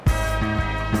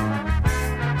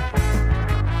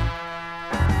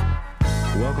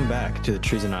back to the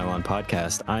Trees and Nylon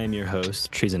podcast. I am your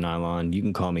host, Trees and Nylon. You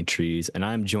can call me Trees, and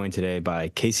I'm joined today by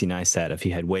Casey Neistat. If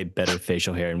he had way better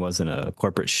facial hair and wasn't a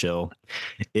corporate shill,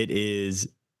 it is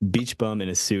Beach Bum in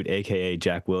a suit, aka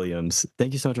Jack Williams.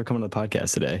 Thank you so much for coming to the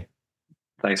podcast today.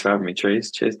 Thanks for having me,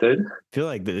 Trees. Cheers, dude. I feel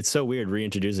like it's so weird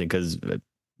reintroducing because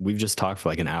we've just talked for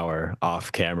like an hour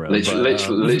off camera.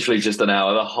 Literally just an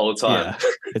hour the whole time. Yeah,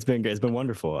 it's been great. It's been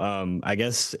wonderful. I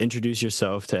guess introduce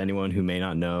yourself to anyone who may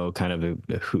not know. Kind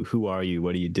of who are you?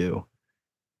 What do you do?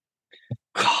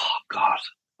 Oh God,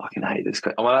 I fucking hate this.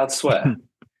 Am I allowed to swear?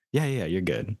 Yeah, you're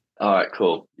good. All right,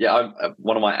 cool. Yeah,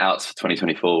 one of my outs for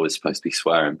 2024 was supposed to be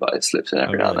swearing, but it slips in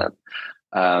every now and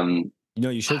then.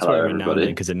 You should swear every now and then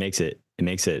because it makes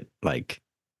it like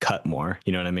cut more.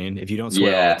 You know what I mean? If you don't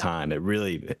swear all the time, it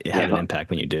has an impact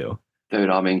when you do. Dude,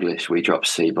 I'm English. We drop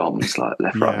C-bombs like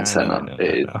left, right, and center.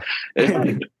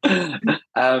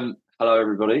 Hello,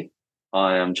 everybody.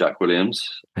 I am Jack Williams.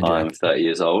 I'm 30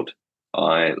 years old.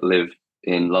 I live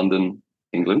in London,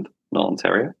 England, not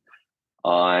Ontario.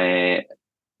 I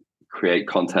create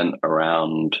content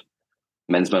around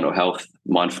men's mental health,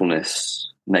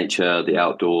 mindfulness, nature, the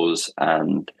outdoors,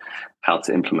 and how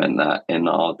to implement that in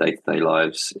our day-to-day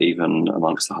lives, even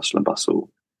amongst the hustle and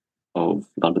bustle of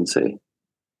London City.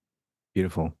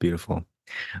 Beautiful.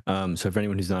 So for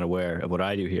anyone who's not aware of what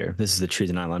I do here, this is the Trees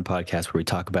and Nylon podcast where we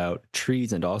talk about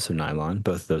trees and also nylon,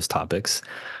 both of those topics,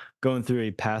 going through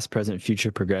a past, present,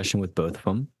 future progression with both of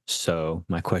them. So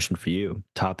my question for you,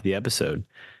 top of the episode,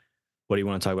 what do you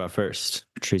want to talk about first,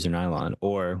 trees or nylon?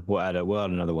 Or we'll add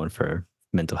another one for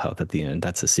mental health at the end.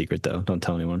 That's a secret, though. Don't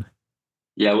tell anyone.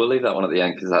 Yeah, we'll leave that one at the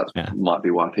end because that might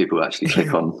be why people actually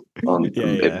click on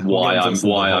why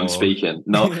I'm speaking.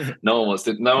 No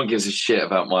one gives a shit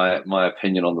about my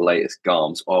opinion on the latest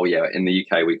GARMs. Oh yeah, in the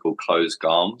UK we call closed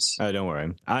GARMs. Oh, don't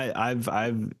worry.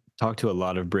 I've talked to a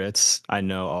lot of Brits. I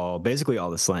know basically all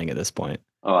the slang at this point.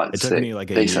 All right, it took me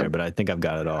like a year, but I think I've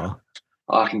got it all.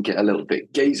 I can get a little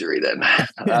bit gazery then.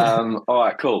 All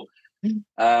right, cool.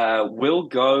 We'll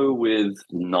go with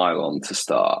nylon to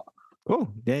start.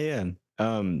 Cool. Yeah.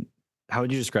 How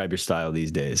would you describe your style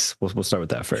these days? We'll start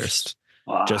with that first,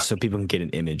 just so people can get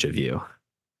an image of you.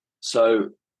 So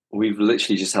we've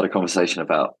literally just had a conversation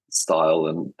about style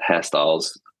and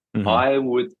hairstyles. Mm-hmm.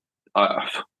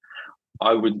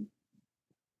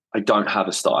 I don't have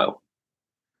a style.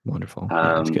 Wonderful.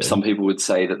 Some people would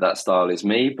say that style is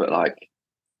me, but like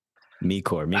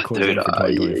me-core dude,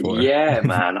 yeah,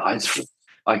 man.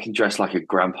 I can dress like a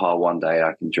grandpa one day.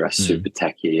 I can dress super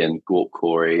techie and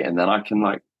gorp-corey, and then I can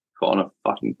like put on a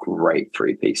fucking great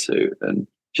 3-piece suit, and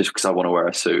just because I want to wear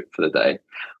a suit for the day,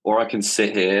 or I can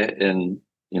sit here in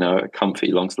a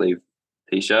comfy long sleeve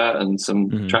t-shirt and some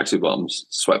tracksuit bottoms,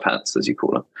 sweatpants as you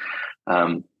call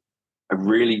them. I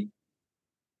really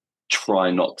try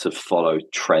not to follow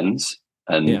trends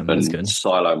and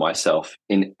silo myself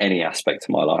in any aspect of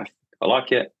my life. If I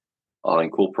like it, I'll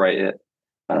incorporate it.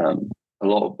 A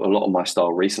lot of my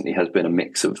style recently has been a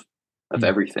mix of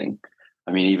everything.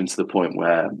 I mean, even to the point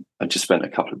where I just spent a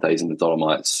couple of days in the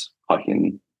Dolomites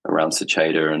hiking around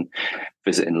Secheda and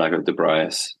visiting Lago de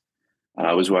Braias. And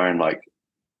I was wearing like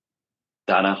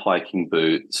Dana hiking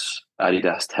boots,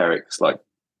 Adidas Terex, like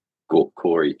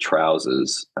gorp-corey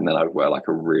trousers. And then I would wear like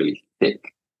a really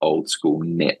thick, old school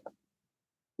knit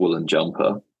woolen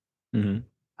jumper. Mm-hmm. And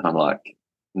I'm like,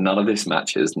 none of this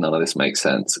matches. None of this makes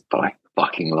sense. But I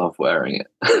fucking love wearing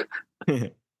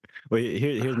it. Well,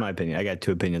 here's my opinion. I got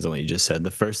two opinions on what you just said.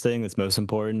 The first thing that's most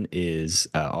important is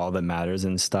all that matters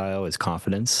in style is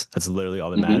confidence. That's literally all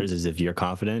that matters, is if you're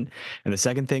confident. And the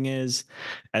second thing is,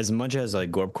 as much as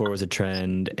like gorp-core was a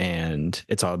trend and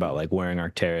it's all about like wearing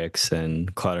Arc'teryx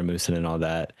and Cloudermoussen and all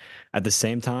that, at the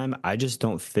same time, I just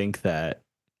don't think that,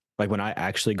 like, when I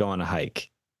actually go on a hike,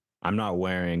 I'm not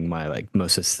wearing my like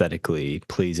most aesthetically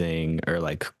pleasing or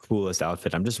like coolest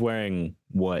outfit. I'm just wearing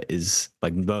what is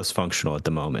like most functional at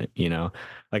the moment,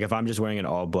 Like if I'm just wearing an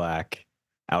all black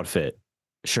outfit,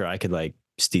 sure, I could like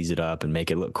steeze it up and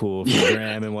make it look cool for the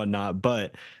gram and whatnot.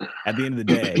 But at the end of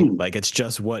the day, like it's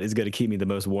just what is going to keep me the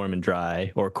most warm and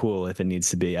dry or cool if it needs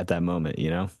to be at that moment,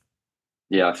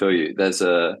 Yeah, I feel you.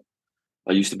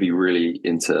 I used to be really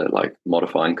into like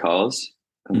modifying cars,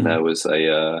 and there was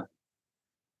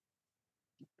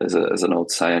there's an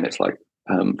old saying, it's like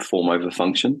form over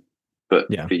function, but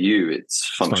for you it's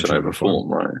function over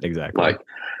form, right? Exactly. Like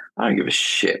I don't give a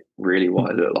shit really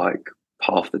what I look like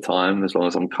half the time, as long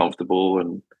as I'm comfortable.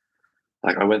 And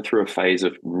like I went through a phase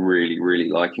of really, really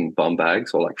liking bum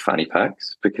bags or like fanny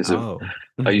packs because of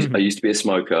I used to be a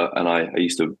smoker, and I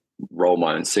used to roll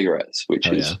my own cigarettes, which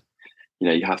is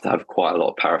you have to have quite a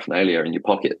lot of paraphernalia in your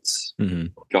pockets.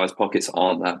 Guys' pockets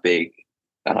aren't that big,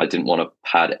 and I didn't want to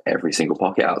pad every single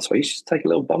pocket out, so I used to just take a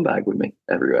little bum bag with me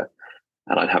everywhere,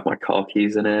 and I'd have my car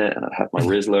keys in it, and I'd have my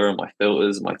Rizzler and my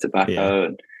filters and my tobacco,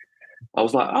 and I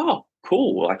was like, oh,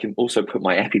 cool. I can also put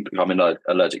my I'm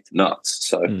allergic to nuts,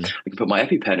 so I can put my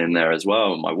EpiPen in there as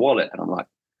well, and my wallet, and I'm like,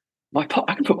 I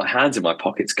can put my hands in my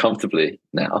pockets comfortably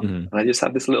now, and I just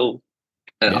had this little.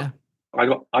 I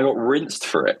got rinsed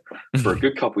for it for a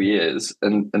good couple of years,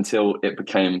 and until it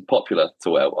became popular to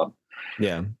wear one.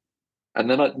 Yeah. And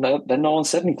then no one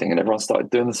said anything, and everyone started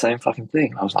doing the same fucking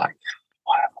thing. I was like,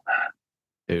 whatever, man.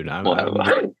 Dude,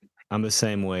 I'm the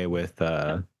same way with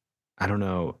I don't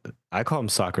know. I call them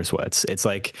soccer sweats. It's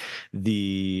like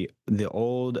the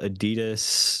old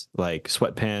Adidas like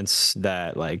sweatpants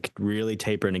that like really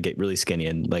taper and get really skinny,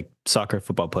 and like soccer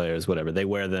football players, whatever, they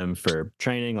wear them for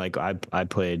training. Like I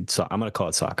played, so I'm gonna call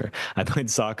it soccer. I played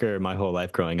soccer my whole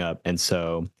life growing up, and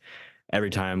so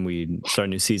every time we start a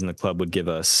new season, the club would give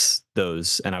us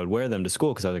those, and I would wear them to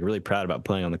school because I was like really proud about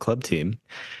playing on the club team.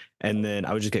 And then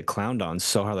I would just get clowned on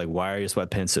so hard, like, why are your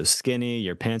sweatpants so skinny?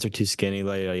 Your pants are too skinny,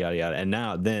 yada, yada, yada. And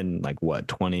now then, like, what,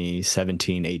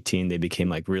 2017, 18, they became,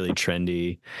 like, really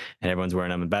trendy, and everyone's wearing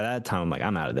them. And by that time, I'm like,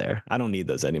 I'm out of there. I don't need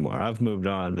those anymore. I've moved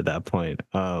on at that point.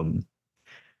 But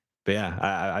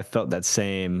yeah, I felt that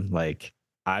same, like,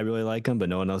 I really like them, but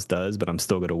no one else does, but I'm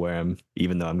still going to wear them,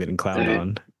 even though I'm getting clowned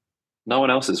on. No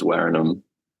one else is wearing them,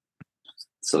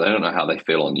 so they don't know how they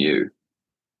feel on you.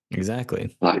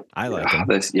 Exactly. Like, I like them.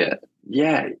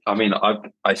 Yeah. I mean,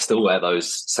 I still wear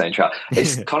those same trousers.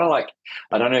 It's kind of like,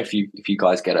 I don't know if you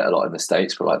guys get it a lot in the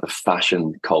States, but like the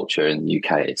fashion culture in the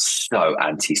UK is so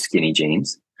anti skinny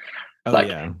jeans. Oh, like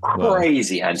yeah.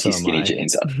 Crazy anti skinny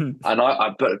jeans. And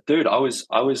but dude, I was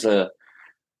a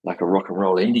like a rock and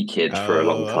roll indie kid for a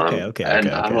long time. Okay.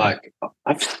 I'm like,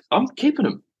 I'm keeping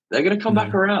them. They're going to come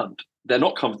back around. They're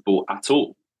not comfortable at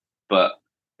all, but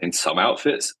in some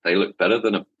outfits, they look better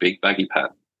than a big baggy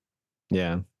pant.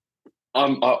 Yeah.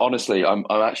 I'm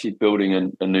actually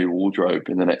building a new wardrobe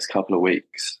in the next couple of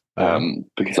weeks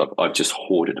because I've just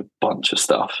hoarded a bunch of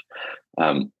stuff.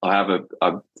 I have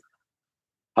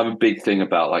a big thing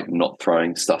about like not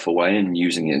throwing stuff away and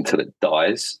using it until it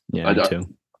dies. Yeah, me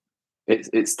too.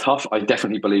 It's tough. I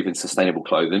definitely believe in sustainable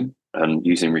clothing and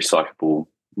using recyclable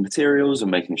materials and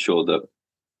making sure that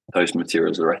those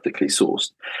materials are ethically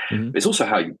sourced. It's also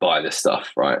how you buy this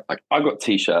stuff, right? Like I got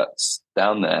t-shirts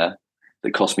down there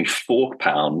that cost me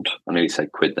 £4. I nearly say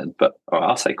quid then, but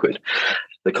I'll say quid.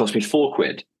 They cost me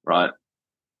 £4, right?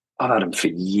 I've had them for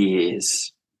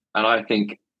years. And I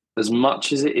think as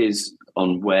much as it is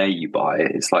on where you buy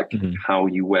it, it's like how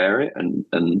you wear it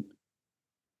and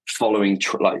following,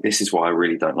 like this is why I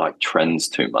really don't like trends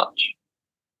too much.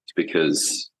 It's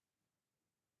because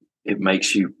it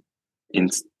makes you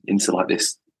into like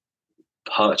this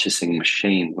purchasing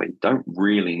machine where you don't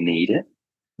really need it.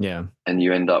 Yeah. And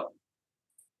you end up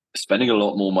spending a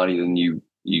lot more money than you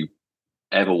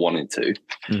ever wanted to,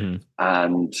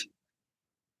 and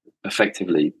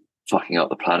effectively fucking up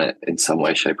the planet in some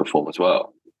way, shape, or form as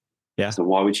well. Yeah. So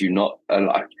why would you not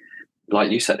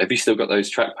like you said? Have you still got those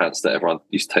track pants that everyone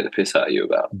used to take the piss out of you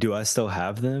about? Do I still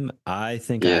have them? I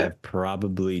think I have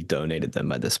probably donated them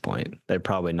by this point. They're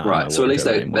probably not right. So at least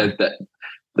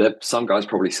some guys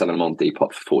probably selling them on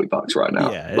Depop for $40 right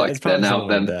now. Yeah, like they're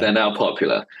now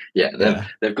popular. Yeah,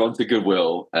 they've gone to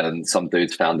Goodwill, and some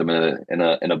dude's found them in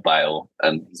a bale,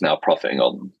 and he's now profiting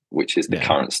on them, which is the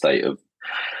current state of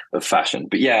fashion.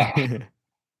 But yeah,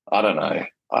 I don't know.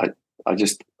 I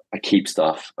keep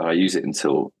stuff and I use it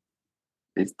until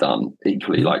it's done.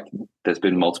 Equally, like there's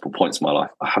been multiple points in my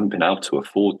life I haven't been able to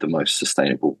afford the most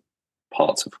sustainable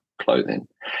parts of clothing.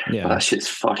 But that shit's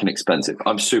fucking expensive.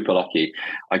 I'm super lucky.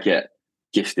 I get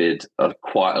gifted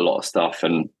quite a lot of stuff,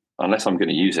 and unless I'm going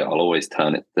to use it, I'll always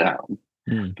turn it down.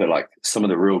 But like some of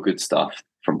the real good stuff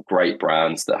from great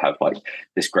brands that have like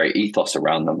this great ethos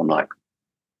around them, I'm like,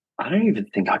 I don't even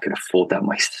think I could afford that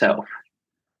myself.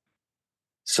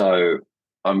 So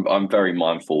I'm very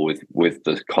mindful with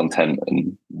the content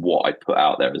and what I put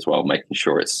out there as well, making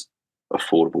sure it's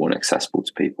affordable and accessible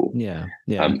to people. Yeah.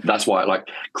 That's why like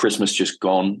Christmas just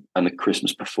gone and the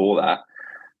Christmas before that,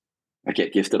 I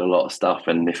get gifted a lot of stuff,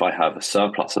 and if I have a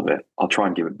surplus of it, I'll try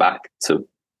and give it back to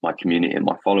my community and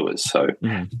my followers. So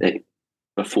it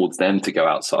affords them to go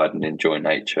outside and enjoy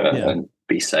nature and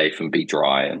be safe and be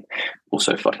dry, and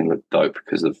also fucking look dope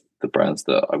because of the brands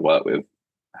that I work with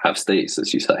have steez,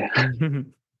 as you say.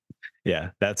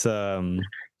 Yeah, that's that's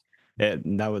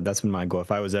been my goal.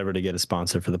 If I was ever to get a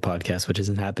sponsor for the podcast, which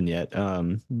hasn't happened yet,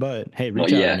 but hey,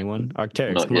 reach out anyone.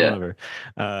 Arcteryx, come on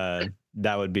over.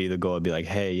 that would be the goal. It'd be like,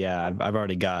 hey, yeah, I've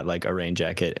already got like a rain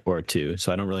jacket or two,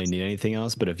 so I don't really need anything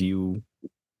else. But if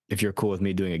you're cool with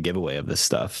me doing a giveaway of this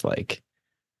stuff, like,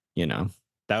 you know,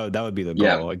 that would be the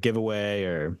Yeah, goal, a giveaway,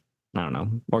 or I don't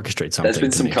know, orchestrate there's something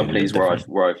been to some make it a bit companies where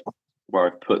different.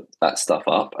 I've put that stuff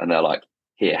up, and they're like,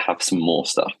 "Here, have some more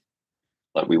stuff.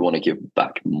 Like, we want to give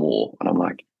back more." And I'm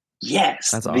like,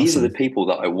 "Yes, That's these are the awesome. people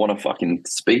that I want to fucking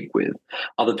speak with."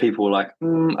 Other people are like,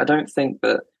 "I don't think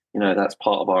that that's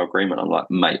part of our agreement." I'm like,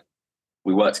 "Mate,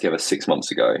 we worked together 6 months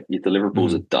ago. Your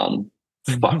deliverables are done.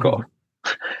 Fuck off.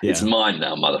 It's Yeah, mine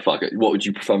now, motherfucker. What would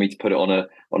you prefer me to put it on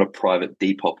a private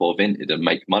Depop or Vinted and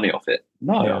make money off it?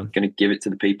 No, yeah, I'm going to give it to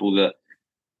the people that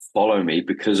follow me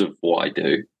because of what I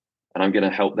do, and I'm going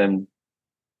to help them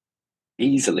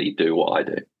easily do what I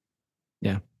do."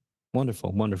 yeah.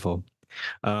 Wonderful, wonderful.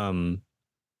 Um,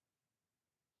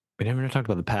 we never talked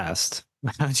about the past.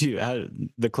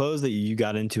 The clothes that you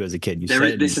got into as a kid? You This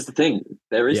said, is the thing.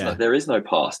 yeah, there is no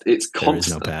past. It's there is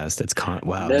no constant. past. It's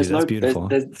wow, dude, There's that's no beautiful.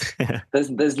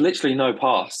 there's literally no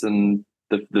past, and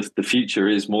the future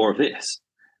is more of this.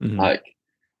 Mhm. Like,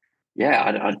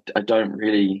 yeah, I don't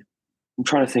really. I'm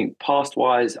trying to think past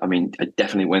wise. I mean, I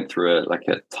definitely went through a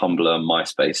Tumblr,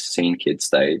 MySpace scene kid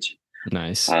stage.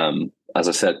 Nice. As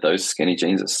I said, those skinny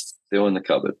jeans are still in the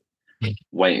cupboard,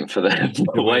 waiting for them, They're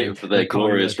waiting waiting. for They're their calling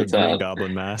you glorious like the Green return.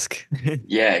 Goblin mask.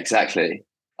 Yeah, exactly.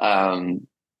 No,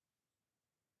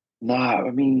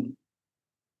 I mean,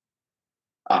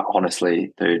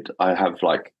 honestly, dude, I have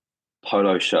like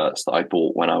polo shirts that I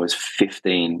bought when I was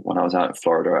 15, when I was out in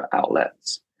Florida at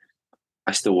outlets.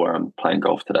 I still wear them playing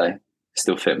golf today.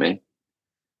 Still fit me.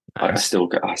 Nice.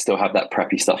 I still have that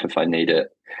preppy stuff if I need it.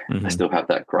 I Hmm. still have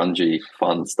that grungy,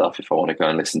 fun stuff if I want to go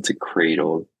and listen to Creed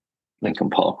or Linkin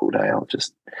Park all day. I'll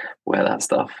just wear that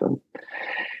stuff. And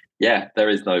yeah, there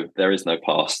is no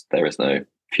past. There is no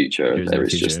future. There's no There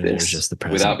is just future. There's this. just the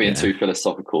Without present. being Yeah. too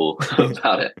philosophical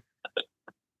about it.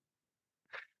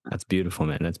 That's beautiful,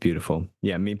 man. That's beautiful.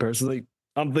 Yeah, me personally,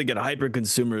 I'm thinking hyper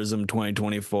consumerism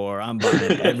 2024. I'm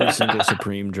buying every single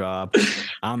Supreme drop.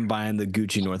 I'm buying the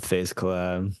Gucci North Face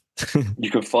collab.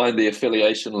 You can find the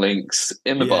affiliation links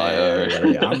in the Yeah, yeah, bio. yeah,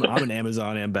 yeah, yeah. I'm an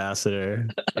Amazon ambassador.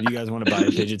 If you guys want to buy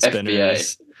fidget FBA.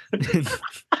 spinners,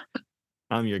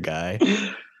 I'm your guy.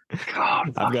 God,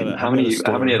 I've got fucking I've got a how many of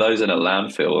store. those in a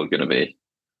landfill are going to be?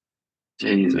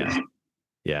 Jesus. Yeah.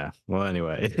 Yeah. Well,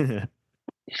 anyway,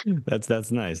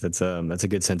 that's nice. That's a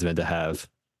good sentiment to have.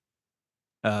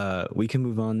 We can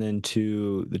move on then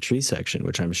to the tree section,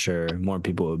 which I'm sure more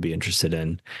people would be interested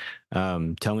in.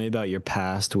 Tell me about your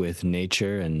past with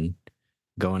nature and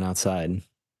going outside.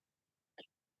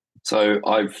 So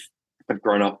I've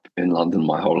grown up in London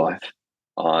my whole life.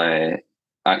 I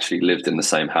actually lived in the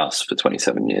same house for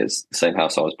 27 years, the same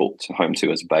house I was brought home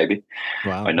to as a baby.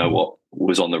 I Wow. know what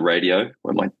was on the radio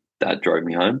when my dad drove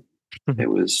me home. It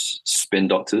was Spin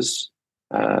Doctors,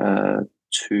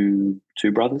 two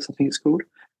brothers, I think it's called.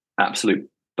 Absolute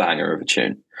banger of a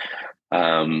tune.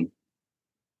 Um,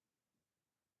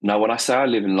 Now, when I say I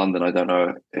live in London, I don't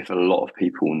know if a lot of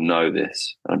people know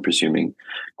this. I'm presuming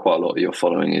quite a lot of your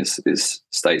following is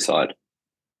stateside.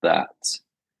 That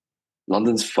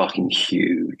London's fucking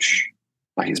huge,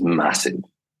 like it's massive.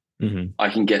 Hmm. I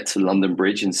can get to London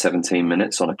Bridge in 17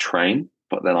 minutes on a train,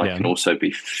 but then I Yeah. can also be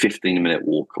 15-minute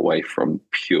walk away from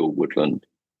pure woodland.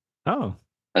 Oh,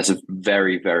 That's a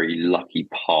very, very lucky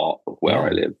part of where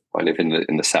I yeah. live. I live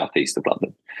in the southeast of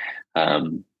London.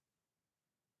 Um,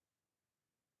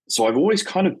 so I've always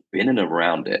kind of been in and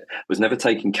around it. Was never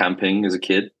taken camping as a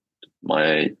kid.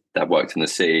 My dad worked in the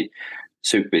city,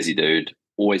 super busy dude.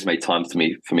 Always made time for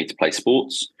me to play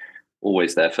sports.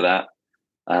 Always there for that.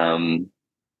 Um,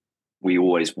 we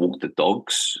always walked the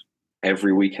dogs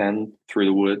every weekend through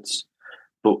the woods,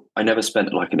 but I never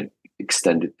spent like an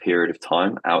extended period of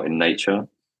time out in nature.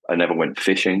 I never went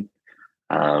fishing.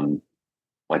 Um,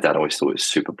 my dad always thought it was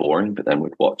super boring, but then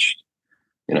we'd watch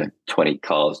 20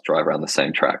 cars drive around the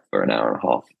same track for an hour and a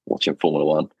half watching Formula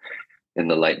One in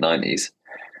the late 90s.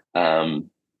 Um,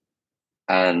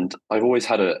 and I've always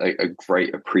had a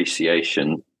great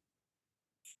appreciation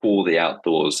for the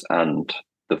outdoors and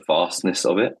the vastness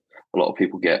of it. A lot of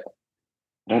people get,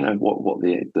 I don't know what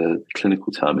the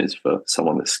clinical term is for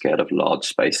someone that's scared of large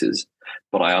spaces,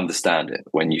 but I understand it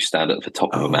when you stand at the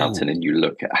top of a Oh, mountain and you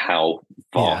look at how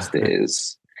yeah. vast it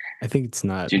is. I think it's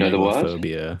not Do you know the word?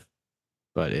 megalophobia,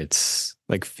 but it's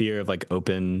like fear of like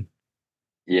open.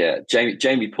 Yeah,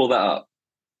 Jamie, pull that up.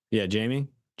 Yeah, Jamie.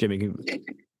 Jamie,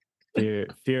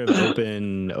 fear of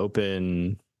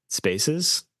open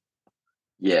spaces.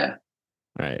 Yeah,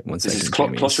 All right, one because it's second,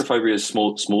 Jamie's claustrophobia is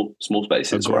small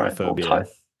spaces, right? Or agoraphobia. tight.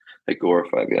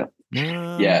 Agoraphobia.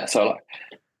 Um, Yeah. So like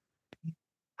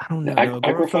I don't know. No,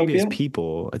 agoraphobia is agoraphobia.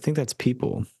 people. I think that's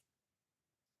people.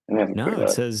 Let me have a quick No, it look.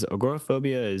 says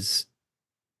agoraphobia is.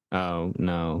 Oh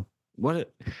no,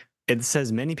 what? It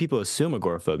says many people assume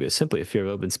agoraphobia is simply a fear of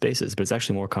open spaces, but it's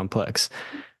actually more complex.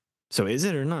 So is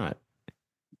it or not?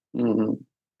 Mm,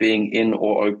 being in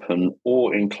or open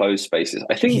or enclosed spaces.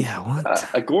 I think Yeah.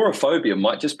 What? agoraphobia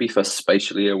might just be for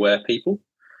spatially aware people,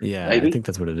 Yeah, I maybe. think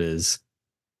that's what it is.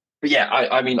 But yeah,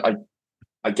 I mean,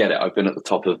 I get it. I've been at the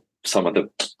top of some of the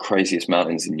craziest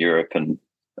mountains in Europe, and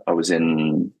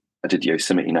I did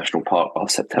Yosemite National Park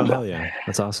last Oh September. hell yeah,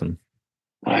 that's awesome.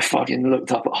 And I fucking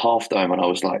looked up at Half Dome and I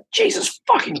was like, Jesus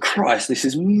fucking Christ, this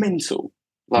is mental.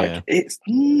 Yeah, Like, it's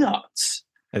nuts.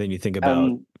 and then you think about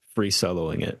And free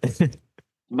soloing it.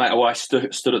 mate, well, I stood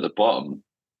at the bottom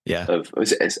Yeah, of,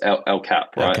 it's El Cap,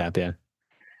 El right? Cap. Yeah.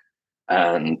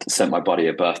 And sent my buddy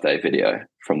a birthday video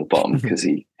from the bottom because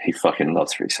he fucking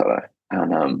loves free solo.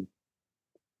 And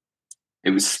it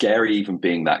was scary even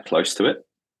being that close to it.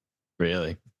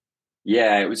 Really?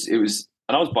 Yeah, and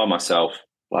I was by myself.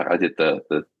 Like I did the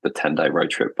 10-day road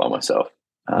trip by myself.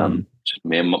 Just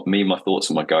me, my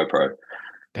thoughts on my GoPro.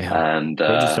 Damn. And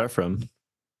Where'd you start from?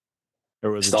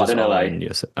 Or was it started just in all LA. in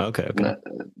US? Okay, okay. No,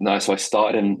 no, so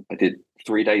I did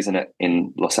 3 days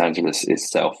in Los Angeles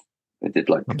itself. I did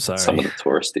like I'm some sorry. of the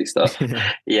touristy stuff.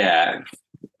 Yeah,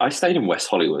 I stayed in West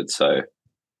Hollywood, so it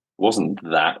wasn't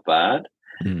that bad.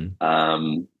 Mm.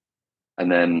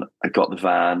 And then I got the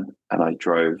van and I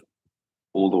drove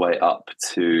all the way up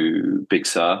to Big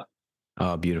Sur.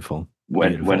 Oh, beautiful.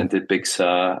 Went Beautiful. and did Big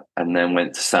Sur, and then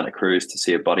went to Santa Cruz to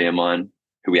see a buddy of mine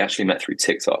who we actually met through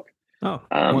TikTok. Oh,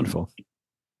 Um, wonderful.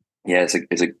 yeah, it's a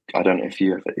I don't know if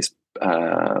you ever it's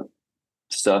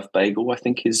Surf Bagel, I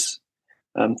think his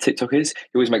TikTok is. He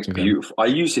always makes Okay. beautiful. I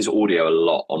use his audio a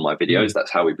lot on my videos. Mm.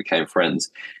 That's how we became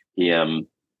friends. He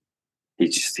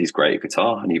he's great at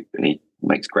guitar, and he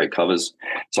makes great covers.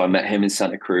 So I met him in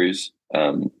Santa Cruz.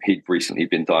 He'd recently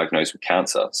been diagnosed with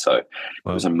cancer, so it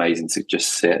was Well, amazing to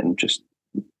just sit and just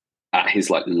at his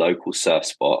like local surf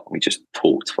spot. We just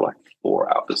talked for like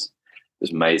 4 hours. It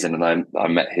was amazing, and I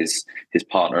met his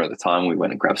partner at the time. We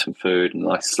went and grabbed some food, and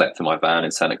I slept in my van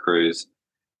in Santa Cruz.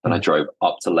 Then I mm. drove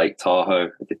up to Lake Tahoe.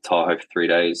 I did Tahoe for 3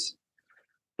 days.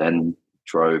 Then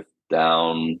drove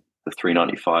down the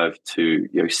 395 to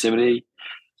Yosemite,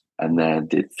 and then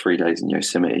did 3 days in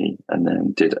Yosemite, and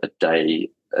then did a day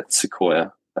at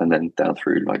Sequoia, and then down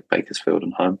through like Bakersfield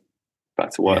and home,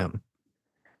 back to work.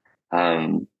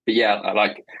 Damn. But yeah,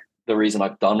 like the reason I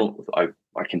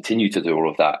continue to do all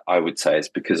of that, I would say, is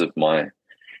because of my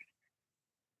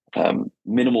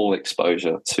minimal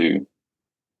exposure to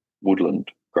woodland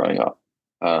growing up.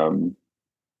 Now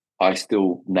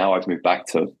I've moved back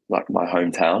to like my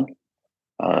hometown.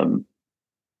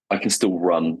 I can still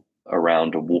run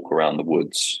around and walk around the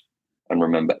woods and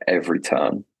remember every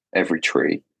turn, every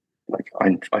tree. Like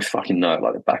I fucking know it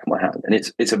like the back of my hand, and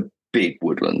it's a big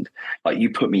woodland. Like you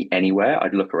put me anywhere,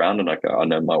 I'd look around and I go, I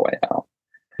know my way out.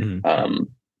 Mm.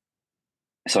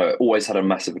 So I always had a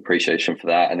massive appreciation for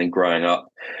that. And then growing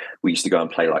up, we used to go and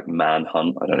play like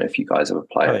Manhunt. I don't know if you guys ever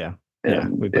play Oh it yeah. Yeah,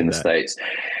 we in played the that. States.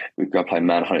 We'd go play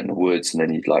Manhunt in the woods, and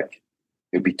then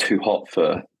it'd be too hot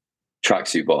for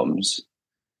tracksuit bottoms.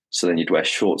 So then you'd wear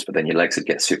shorts, but then your legs would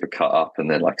get super cut up, and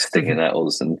then like stinging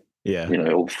nettles and Yeah. all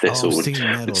the Oh, thistle stinging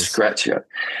would nettles. scratch you.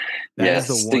 That Yeah, is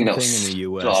the stinging one thing in nettles the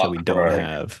US that we suck, don't bro.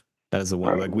 have. That is the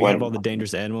one. Bro, Like we have all the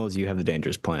dangerous animals, you have the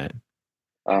dangerous plant.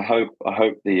 I hope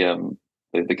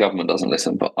the government doesn't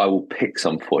listen, but I will pick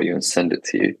some for you and send it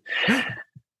to you.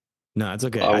 No, it's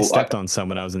okay. I stepped on some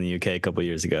when I was in the UK a couple of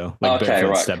years ago. Like Okay, barefoot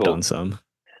right, stepped on cool. some.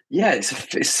 Yeah, it's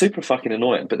super fucking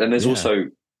annoying. But then there's Yeah. also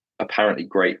apparently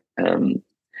great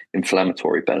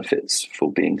inflammatory benefits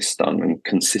for being stung and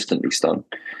consistently stung.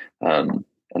 And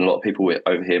a lot of people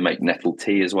over here make nettle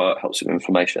tea as well. It helps with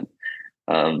inflammation.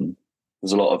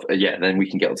 There's a lot of then we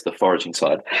can get onto the foraging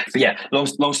side. But yeah,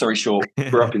 long story short,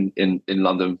 grew up in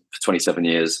London for 27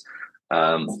 years.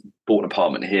 Bought an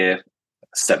apartment here,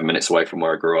 7 minutes away from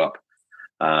where I grew up.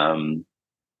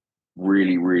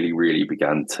 Really, really, really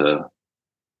began to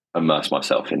immerse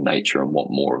myself in nature and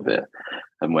want more of it.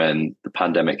 And when the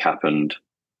pandemic happened,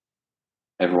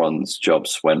 everyone's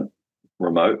jobs went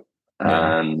remote,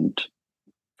 Yeah. and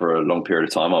for a long period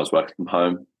of time, I was working from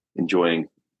home, enjoying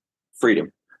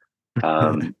freedom.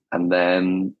 And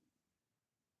then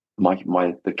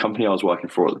the company I was working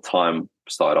for at the time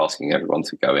started asking everyone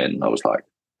to go in. I was like,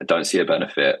 I don't see a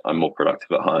benefit. I'm more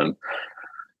productive at home.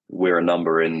 We're a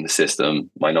number in the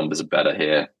system. My numbers are better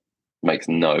here. Makes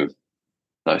no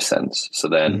sense. So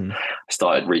then I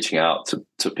started reaching out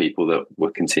to people that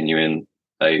were continuing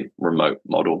a remote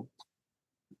model,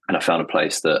 and I found a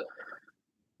place that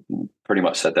pretty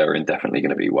much said they were indefinitely going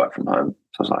to be work from home.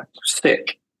 So I was like,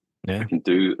 sick. Yeah. I can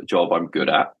do a job I'm good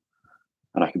at,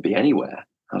 and I can be anywhere.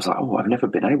 I was like, oh, I've never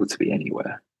been able to be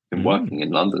anywhere. I've been working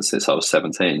in London since I was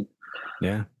 17.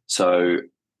 Yeah. So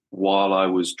while I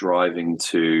was driving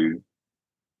to,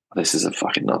 this is a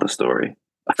fucking another story.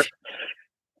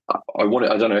 I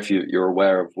don't know if you're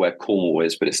aware of where Cornwall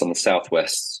is, but it's on the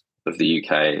southwest of the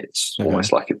UK. It's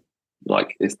almost like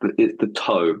it's the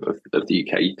toe of the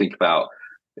UK. You think about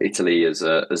Italy as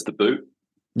the boot.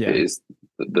 Yeah. It is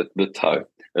the toe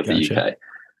of the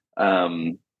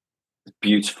UK.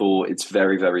 Beautiful. It's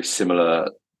very, very similar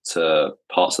to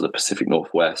parts of the Pacific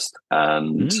Northwest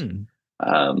and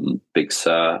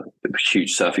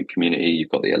huge surfing community. You've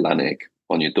got the Atlantic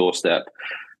on your doorstep.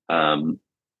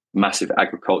 Massive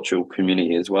agricultural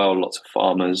community as well. Lots of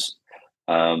farmers.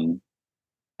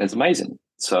 It's amazing.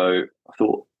 So I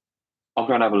thought I'll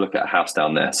go and have a look at a house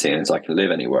down there, seeing as I can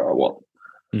live anywhere I want.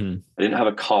 I didn't have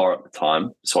a car at the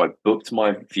time, so I booked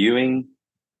my viewing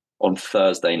on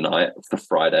Thursday night for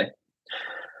Friday.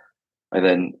 I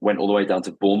then went all the way down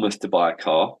to Bournemouth to buy a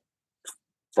car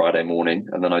Friday morning,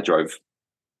 and then I drove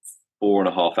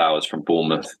 4.5 hours from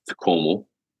Bournemouth to Cornwall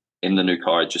in the new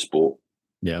car I just bought.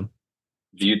 Yeah.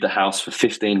 Viewed the house for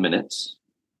 15 minutes,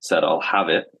 said I'll have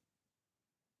it.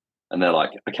 And they're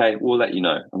like, okay, we'll let you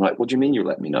know. I'm like, what do you mean you'll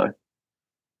let me know?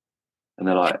 And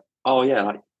they're like, oh yeah,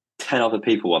 like 10 other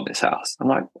people want this house. I'm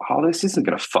like, oh, this isn't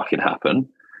going to fucking happen.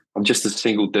 I'm just a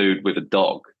single dude with a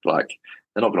dog. Like,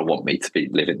 they're not going to want me to be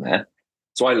living there.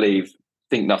 So I leave,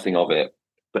 think nothing of it,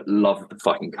 but love the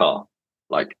fucking car.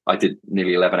 Like, I did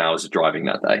nearly 11 hours of driving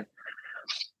that day.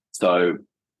 So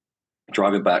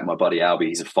driving back, my buddy Albie,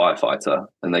 he's a firefighter,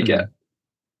 and they get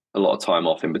a lot of time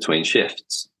off in between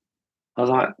shifts. I was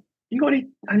like, you got any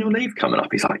annual leave coming up?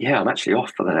 He's like, yeah, I'm actually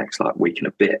off for the next week and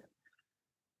a bit.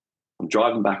 I'm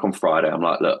driving back on Friday. I'm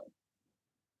like, look,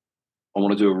 I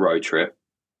want to do a road trip.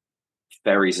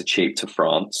 Ferries are cheap to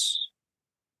France.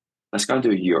 Let's go and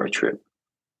do a Euro trip.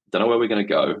 Don't know where we're going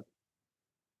to go,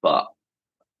 but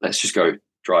let's just go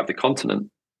drive the continent.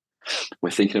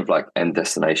 We're thinking of end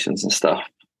destinations and stuff.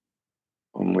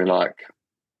 And we're like,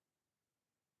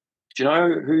 do you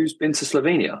know who's been to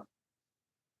Slovenia?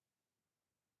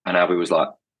 And Albie was like,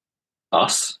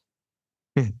 us?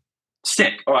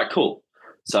 Sick. All right, cool.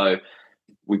 So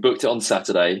we booked it on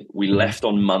Saturday. We left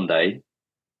on Monday.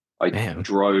 I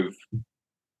drove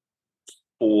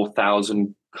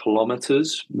 4,000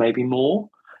 kilometers, maybe more.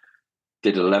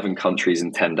 Did 11 countries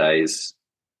in 10 days.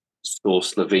 Saw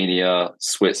Slovenia,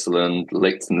 Switzerland,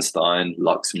 Liechtenstein,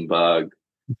 Luxembourg,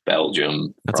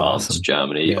 Belgium, That's France, awesome.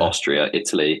 Germany, Austria,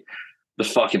 Italy, the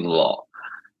fucking lot.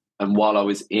 And while I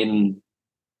was in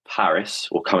Paris,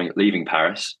 or leaving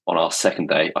Paris on our second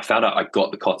day, I found out I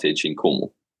got the cottage in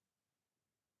Cornwall.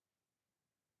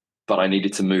 But I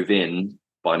needed to move in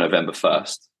by November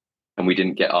 1st. And we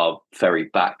didn't get our ferry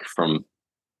back from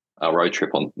our road trip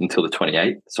until the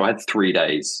 28th. So I had 3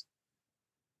 days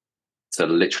to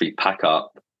literally pack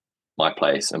up my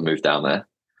place and move down there.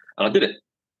 And I did it.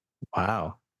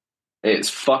 Wow. It's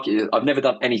fucking, I've never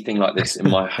done anything like this in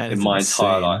my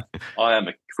entire life. I am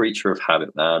a creature of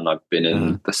habit, man. I've been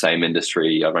in the same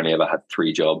industry. I've only ever had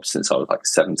 3 jobs since I was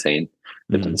 17.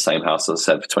 Lived in the same house, as I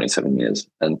said, for 27 years.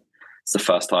 And it's the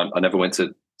first time. I never went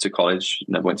to college,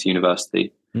 never went to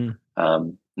university,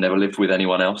 never lived with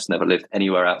anyone else, never lived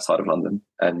anywhere outside of London.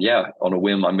 And yeah, on a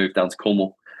whim, I moved down to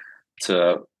Cornwall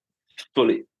to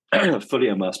fully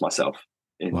immerse myself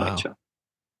in nature.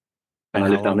 And I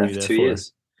lived down there for 2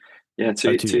 years. Yeah,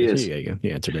 two years. You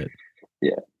answered it.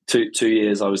 Yeah, 2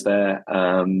 years I was there.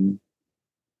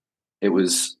 It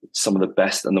was some of the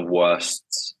best and the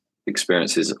worst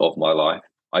experiences of my life.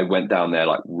 I went down there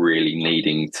really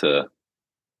needing to,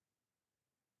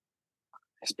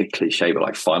 it's a big cliche,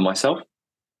 but find myself.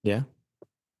 Yeah.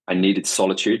 I needed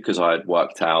solitude because I had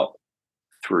worked out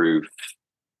through,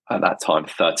 at that time,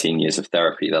 13 years of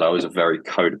therapy, that I was a very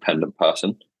codependent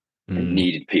person. I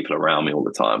needed people around me all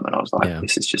the time. And I was like,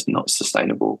 this is just not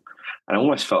sustainable. And I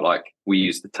almost felt like we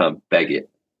use the term beg it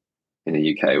in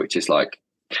the UK, which is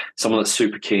someone that's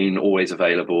super keen, always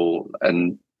available.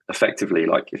 And effectively,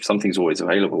 if something's always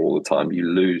available all the time, it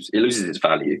loses its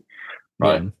value,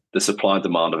 right? Yeah. The supply and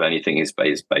demand of anything is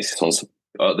based on,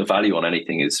 the value on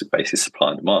anything is based on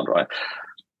supply and demand, right?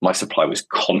 My supply was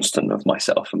constant of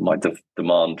myself, and my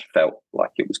demand felt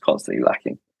like it was constantly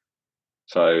lacking.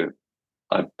 So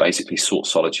I basically sought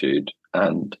solitude,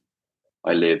 and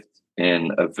I lived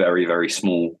in a very, very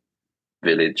small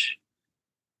village,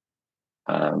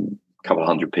 a couple of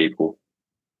hundred people.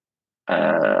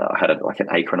 I had like an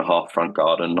acre and a half front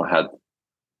garden. I had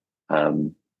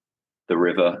the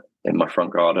river in my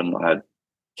front garden. I had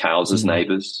cows as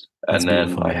neighbors, That's and then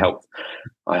beautiful, man.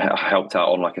 I helped out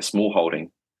on like a small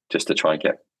holding just to try and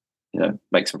get,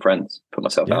 make some friends, put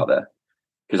myself Yeah. out there,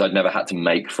 because I'd never had to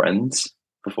make friends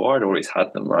before. I'd always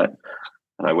had them, right?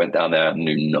 And I went down there and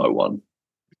knew no one.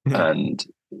 And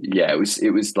yeah, it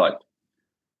was like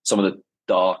some of the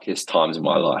darkest times in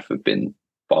my life have been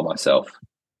by myself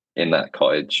in that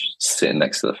cottage, sitting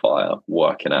next to the fire,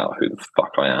 working out who the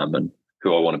fuck I am and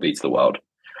who I want to be to the world.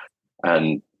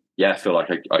 And yeah, I feel like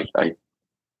I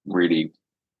really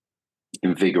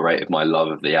invigorated my love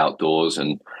of the outdoors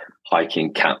and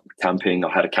hiking, camping.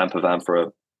 I had a camper van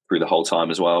through the whole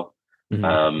time as well.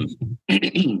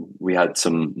 We had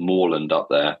some moorland up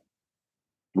there,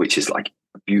 which is like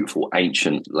a beautiful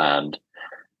ancient land.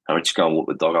 And we'd just go and walk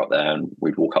the dog up there, and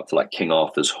we'd walk up to like King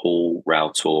Arthur's Hall,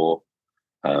 Tor.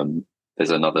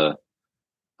 There's another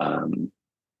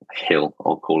hill,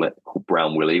 I'll call it, called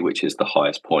Brown Willie, which is the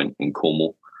highest point in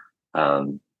Cornwall.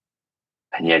 And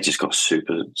yeah, just got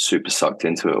super, super sucked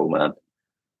into it all,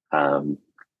 man.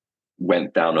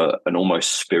 Went down an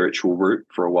almost spiritual route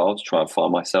for a while to try and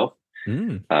find myself.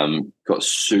 Got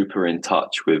super in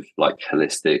touch with like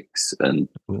holistics and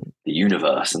the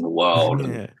universe and the world.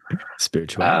 And,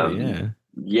 spirituality,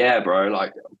 yeah, bro.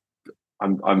 Like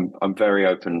I'm very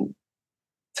open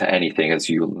to anything, as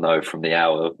you'll know from the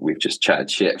hour we've just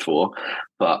chatted shit for.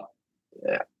 But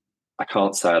yeah, I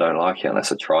can't say I don't like it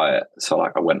unless I try it. So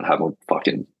like, I went and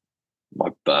had my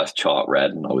birth chart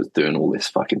read, and I was doing all this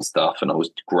fucking stuff, and I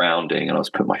was grounding, and I was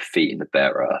putting my feet in the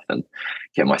bare earth and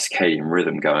get my circadian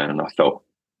rhythm going, and I felt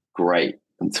great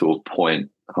until a point.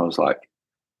 I was like,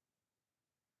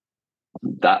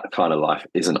 that kind of life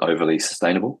isn't overly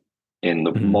sustainable in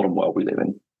the modern world we live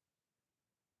in.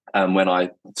 And when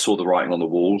I saw the writing on the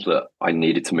wall that I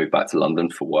needed to move back to London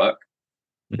for work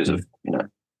because of,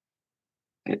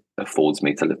 it affords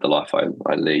me to live the life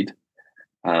I lead,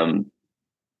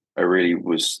 I really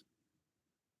was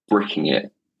bricking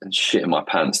it and shitting my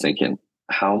pants, thinking,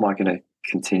 how am I going to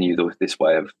continue this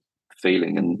way of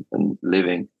feeling and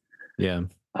living? Yeah.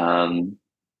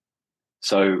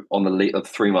 So on the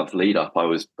 3-month lead up, I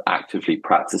was actively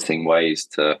practicing ways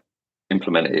to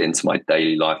implement it into my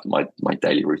daily life, my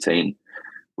daily routine,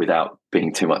 without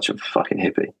being too much of a fucking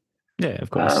hippie. Yeah, of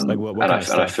course. Like what kind of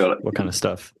stuff? I feel like, what kind of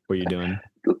stuff were you doing?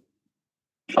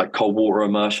 Like cold water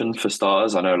immersion for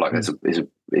starters. I know like it's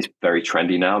very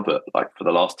trendy now, but like for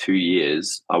the last 2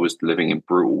 years, I was living in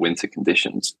brutal winter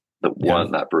conditions that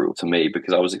weren't that brutal to me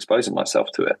because I was exposing myself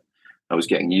to it. I was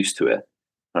getting used to it.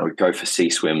 I would go for sea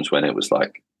swims when it was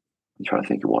like, I'm trying to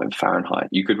think of what in Fahrenheit.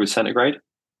 You good with centigrade?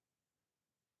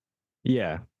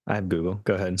 Yeah, I have Google.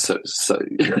 Go ahead. So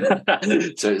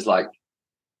it's like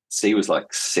sea was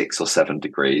like 6 or 7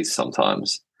 degrees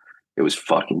sometimes. It was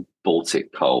fucking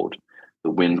Baltic cold.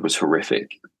 The wind was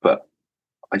horrific, but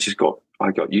I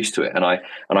got used to it, and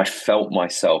I felt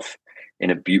myself in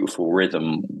a beautiful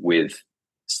rhythm with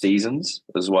seasons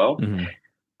as well.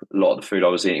 A lot of the food I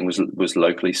was eating was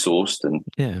locally sourced, and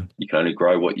you can only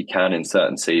grow what you can in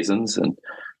certain seasons. And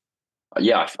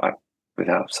I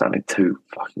without sounding too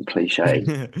fucking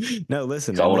cliche. No,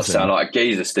 listen. I want to sound like a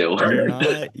geezer still. You're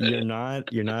not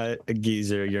a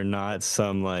geezer. You're not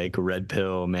some like red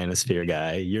pill manosphere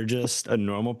guy. You're just a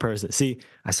normal person. See,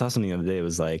 I saw something the other day. It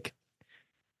was like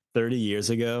 30 years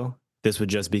ago, this would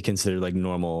just be considered like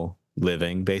normal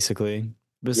living, basically.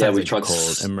 Besides we like tried the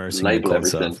cold, to immersing in the cold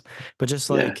everything. stuff. But just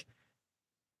like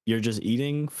you're just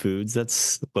eating foods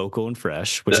that's local and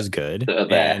fresh, which is good.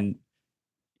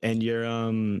 And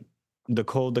you're the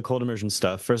cold immersion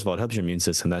stuff. First of all, it helps your immune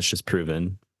system. That's just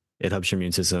proven. It helps your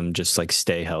immune system just like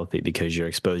stay healthy because you're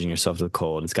exposing yourself to the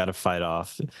cold. It's got to fight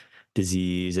off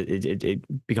disease.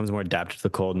 It becomes more adapted to the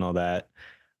cold and all that.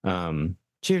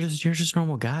 You're just a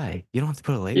normal guy. You don't have to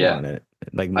put a label on it.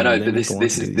 Like I know, but this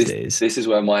is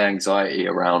where my anxiety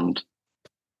around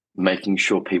making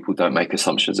sure people don't make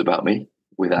assumptions about me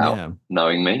without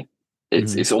knowing me.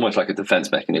 It's almost like a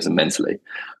defense mechanism mentally.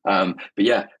 But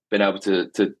yeah, been able to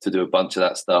do a bunch of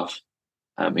that stuff,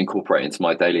 incorporate into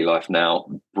my daily life now,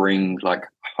 bring like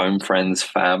home friends,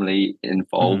 family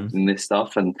involved in this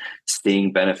stuff and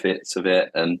seeing benefits of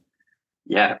it. And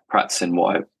yeah, practicing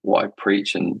what I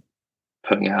preach and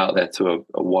putting it out there to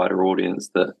a wider audience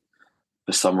that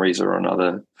for some reason or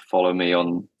another follow me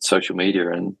on social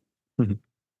media and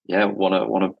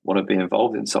want to be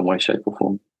involved in some way, shape or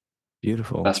form.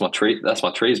 Beautiful. That's my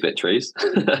trees bit, trees.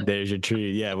 There's your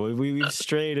tree. Yeah, we've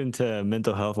strayed into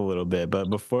mental health a little bit, but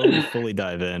before we fully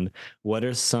dive in, what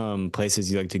are some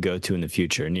places you like to go to in the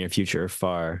future, near future or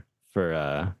far,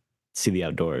 for see the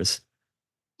outdoors?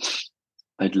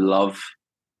 I'd love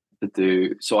to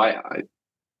do. So I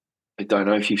don't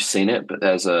know if you've seen it, but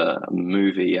there's a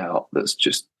movie out that's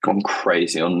just gone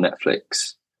crazy on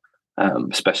Netflix,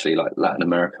 especially like Latin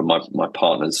America. My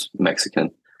partner's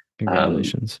Mexican.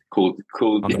 Congratulations. Called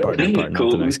On the partner part,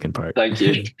 not the Mexican part. Thank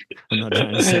you. I'm not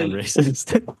trying to sound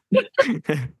racist.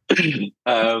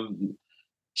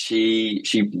 She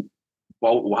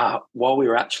while we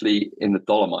were actually in the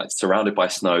Dolomites, surrounded by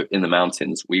snow in the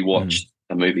mountains, we watched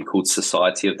a movie called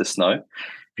Society of the Snow.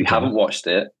 If you haven't watched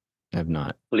it, I have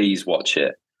not. Please watch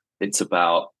it. It's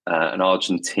about an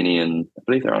Argentinian, I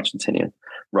believe they're Argentinian,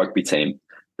 rugby team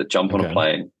that jump on a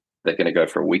plane. They're going to go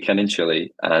for a weekend in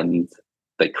Chile, and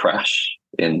they crash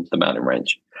in the mountain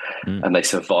range. And they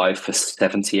survive for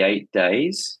 78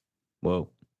 days. Whoa.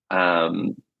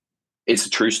 It's a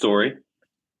true story.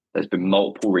 There's been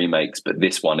multiple remakes, but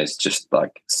this one is just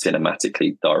like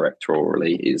cinematically,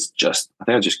 directorially is just, I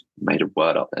think I just made a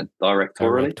word up then.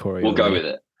 Directorially. We'll go with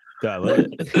it. I love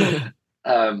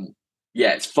it.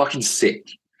 Yeah, it's fucking sick.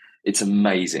 It's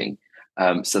amazing.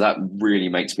 So that really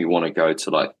makes me want to go to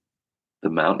like the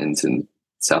mountains in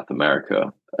South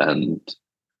America and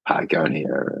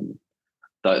Patagonia and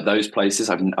those places.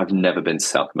 I've never been to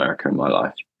South America in my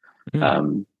life.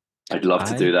 I'd love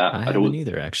to do that. I haven't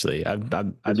either, actually. I've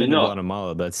been to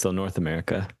Guatemala, but it's still North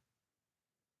America.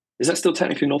 Is that still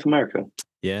technically North America?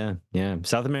 Yeah.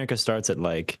 South America starts at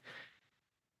like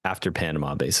after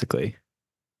Panama, basically.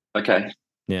 Okay.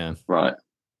 Yeah. Right.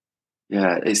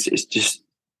 Yeah. It's just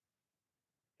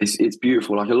it's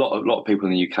beautiful. Like a lot of people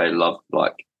in the UK love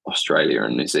like Australia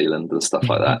and New Zealand and stuff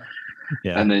like that.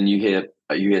 Yeah. And then you hear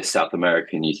South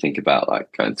America and you think about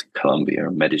like going to Colombia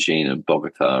and Medellin and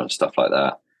Bogota and stuff like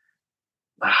that.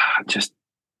 Just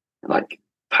like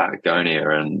Patagonia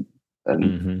and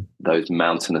those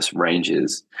mountainous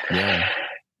ranges. Yeah.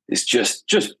 It's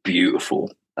just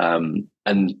beautiful. And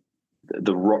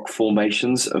the rock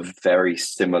formations are very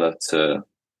similar to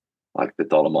like the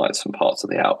Dolomites and parts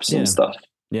of the Alps and stuff.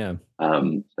 Yeah.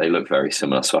 They look very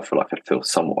similar. So I feel like I'd feel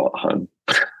somewhat at home.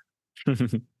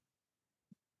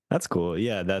 That's cool.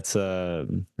 Yeah, that's a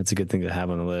good thing to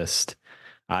have on the list.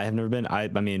 I have never been. I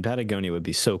mean, Patagonia would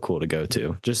be so cool to go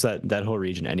to. Just that whole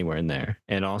region, anywhere in there.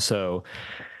 And also,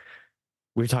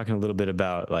 we were talking a little bit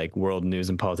about like world news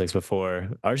and politics before.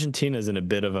 Argentina's in a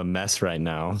bit of a mess right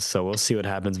now, so we'll see what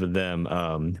happens with them.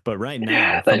 But right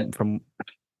now, from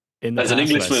in the as an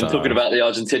Englishman talking about the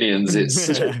Argentinians,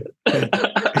 it's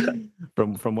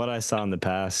from what I saw in the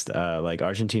past, like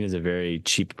Argentina is a very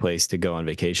cheap place to go on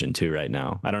vacation to right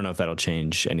now. I don't know if that'll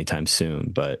change anytime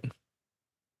soon, but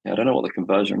I don't know what the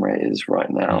conversion rate is right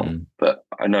now, but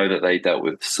I know that they dealt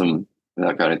with some,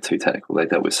 without going too technical, they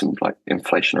dealt with some like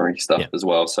inflationary stuff as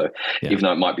well. So even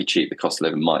though it might be cheap, the cost of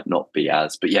living might not be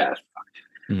as, but yeah.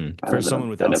 For someone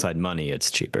with outside money, it's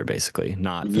cheaper, basically,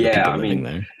 not for the people living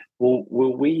there. Well,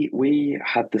 we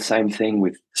had the same thing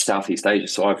with Southeast Asia.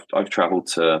 So I've traveled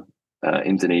to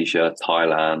Indonesia,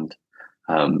 Thailand,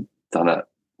 done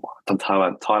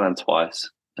Thailand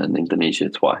twice and Indonesia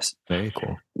twice. Very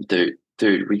cool, dude.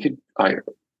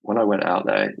 When I went out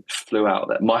there, flew out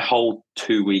there. My whole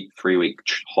 3-week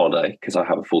holiday, because I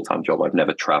have a full-time job, I've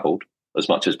never traveled as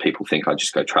much as people think. I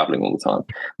just go traveling all the time.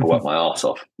 I work my ass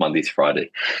off Monday to Friday,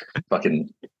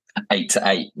 fucking 8 to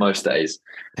 8 most days.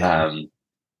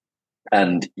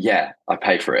 And yeah, I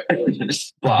pay for it.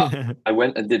 But I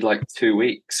went and did like 2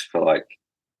 weeks for like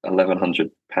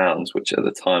 £1,100, which at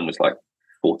the time was like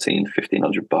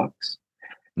 $1,500.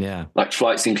 Yeah. Like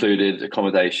flights included,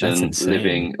 accommodation,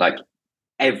 living, like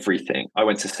everything. I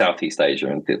went to Southeast Asia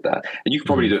and did that. And you could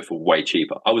probably do it for way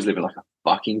cheaper. I was living like a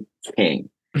fucking king.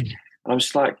 And I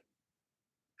was like,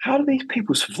 how do these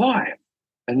people survive?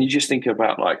 And you just think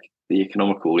about like the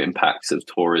economical impacts of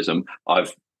tourism.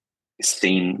 I've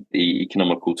seen the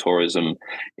economical tourism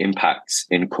impacts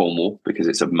in Cornwall because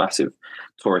it's a massive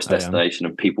tourist destination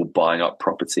and people buying up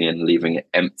property and leaving it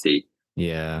empty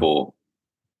for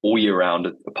all year round,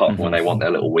 apart from when they want their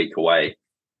little week away.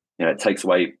 You know, it takes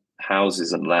away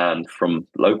houses and land from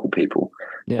local people,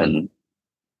 and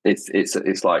it's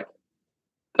like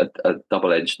a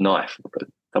double-edged knife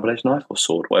or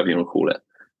sword, whatever you want to call it.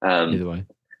 Either way,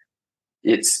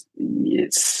 it's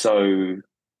so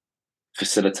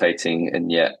facilitating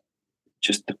and yet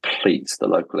just depletes the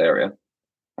local area.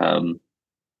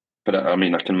 But I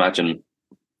mean, I can imagine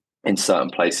in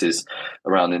certain places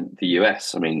around in the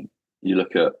US. I mean, you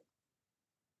look at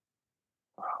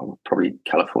probably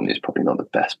California is probably not the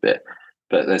best bit,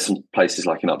 but there's some places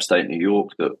like in upstate New York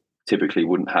that typically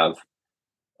wouldn't have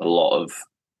a lot of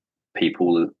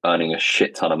people earning a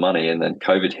shit ton of money, and then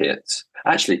COVID hits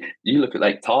Actually, you look at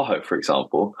Lake Tahoe, for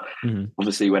example. Mhm.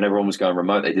 Obviously, when everyone was going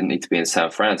remote, they didn't need to be in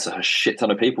San Fran, so a shit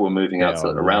ton of people were moving They out to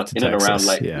all left around to in and around Texas.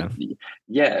 Lake. Yeah.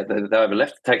 Yeah, they either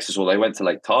left Texas or they went to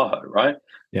Lake Tahoe, right?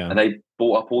 Yeah. And they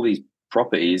bought up all these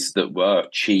properties that were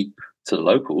cheap to the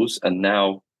locals, and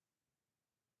now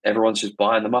everyone's just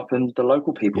buying them up, and the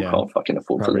local people Yeah. can't fucking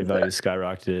afford to Property live there. values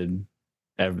skyrocketed.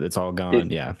 It's all gone.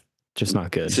 It, Yeah. Just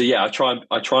not good. so yeah, I try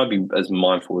and be as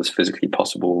mindful as physically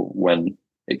possible when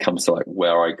it comes to like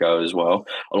where I go as well.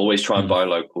 I'll always try and Mhm. buy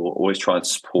local, always try and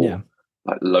support Yeah,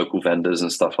 like local vendors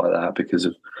and stuff like that, because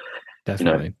of,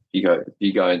 definitely. you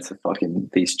go into fucking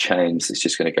these chains, it's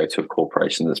just going to go to a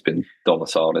corporation that's been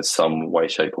domiciled in some way,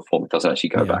 shape, or form. It doesn't actually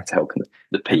go Yeah. back to helping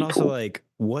the And also, people. like,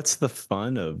 what's the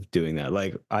fun of doing that?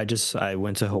 Like, I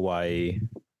went to Hawaii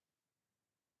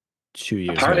 2 years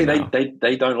ago Apparently, they now. they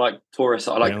they don't like tourists.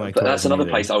 I They like don't like that's tourism another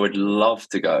either. place I would love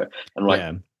to go. And like,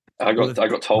 Yeah. I Well, got I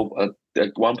got told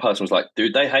one person was like,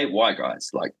 "Dude, they hate white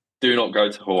guys. Like, do not go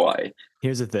to Hawaii."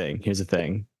 here's the thing. Here's the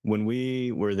thing. When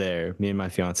we were there, me and my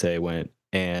fiance went,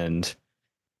 and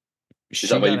Is that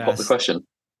she why got you popped the asked. question?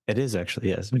 It is actually,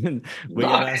 yes. We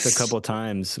got asked a Nice. couple of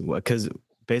times because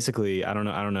basically, I don't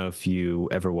know if you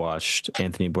ever watched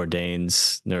Anthony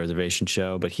Bourdain's No Reservation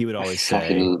show, but he would I always say,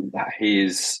 fucking he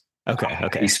is. okay, He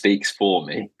okay. speaks for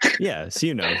me. Yeah, so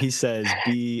he says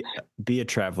be a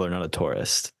traveler, not a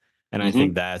tourist. And I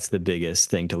think Hmm. that's the biggest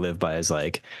thing to live by is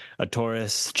like a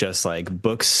tourist just like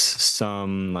books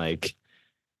some like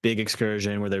big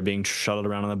excursion where they're being shuttled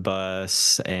around on a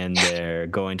bus and they're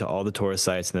going to all the tourist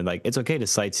sites, and then like it's okay to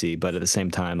sightsee, but at the same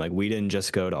time like we didn't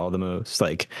just go to all the most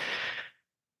like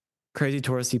crazy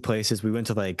touristy places. We went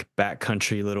to like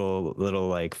backcountry little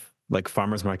like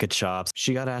farmers market shops.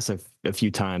 She got asked a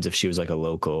few times if she was like a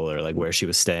local or like where she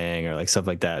was staying or like stuff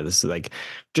like that. This is like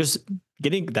just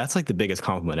getting that's like the biggest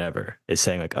compliment ever is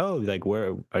saying like, oh, like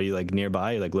where are you, like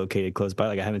nearby, you're like located close by,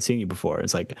 like I haven't seen you before.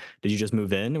 It's like, did you just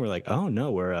move in? And we're like, oh no,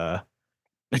 we're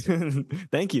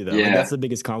thank you though. Like that's Yeah, the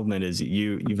biggest compliment is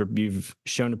you've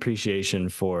shown appreciation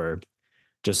for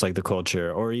just like the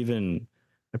culture, or even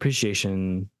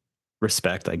appreciation,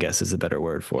 respect, I guess is a better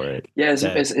word for it. yeah.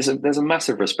 That There's a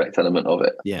massive respect element of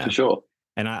it for yeah. sure.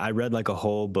 And I read like a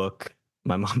whole book.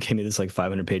 My mom gave me this like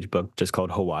 500-page book just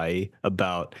called Hawaii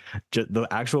about the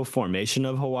actual formation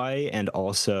of Hawaii and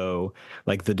also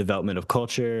like the development of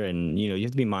culture. And, you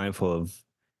have to be mindful of,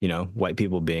 white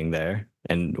people being there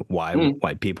and why Mm,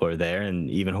 white people are there. And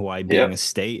even Hawaii being yeah, a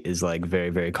state is like very,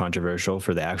 very controversial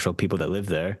for the actual people that live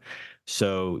there.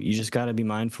 So you just got to be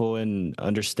mindful and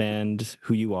understand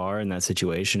who you are in that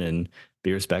situation and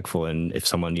be respectful. And if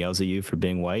someone yells at you for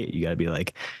being white, you got to be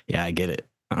like, yeah, I get it.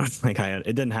 Like it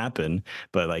didn't happen,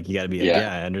 but like you got to be like, yeah,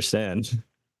 yeah, I understand.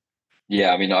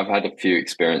 yeah. I mean, I've had a few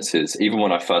experiences. Even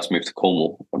when I first moved to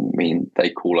Cornwall, I mean, they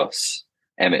call us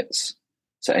Emmets.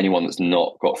 So anyone that's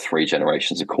not got three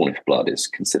generations of Cornish blood is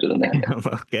considered an Emmet.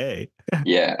 Okay.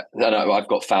 Yeah, and I've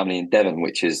got family in Devon,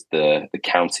 which is the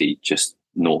county just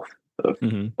north of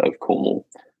Hmm. of Cornwall,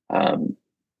 um,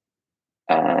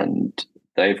 and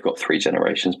they've got three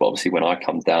generations. But obviously, when I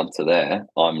come down to there,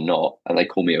 I'm not, and they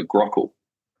call me a grockle.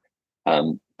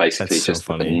 That's Basically, so just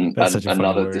funny. That's such a funny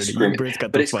another word. You discriminate. Brits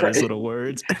got But the it's funniest little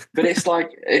words. but it's like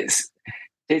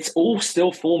it's all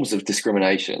still forms of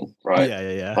discrimination, right? Yeah,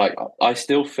 yeah, yeah. Like I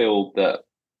still feel that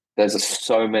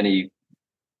so many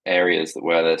areas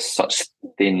where there's such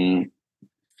thin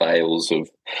veils of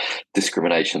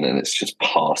discrimination and it's just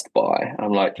passed by.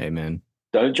 I'm like, Amen.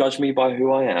 don't judge me by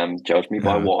who I am, judge me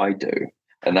by Uh, what I do.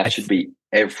 And that I should th- be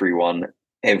everyone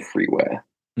everywhere.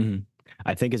 mhm.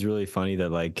 I think it's really funny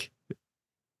that like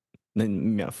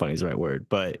not funny is the right word,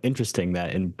 but interesting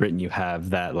that in Britain you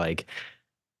have that like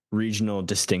regional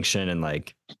distinction and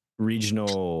like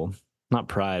regional, not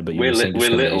pride, but saying We're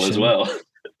little as discrimination. well.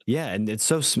 Yeah, and it's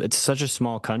such a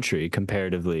small country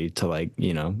comparatively to like,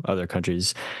 other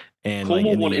countries. And like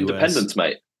Cornwall in the want US. independence,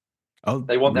 mate. Oh,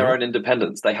 They want their really? own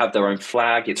independence. They have their own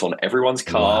flag. It's on everyone's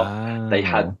car. Wow.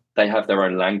 They have their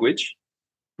own language.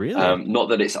 Really? Not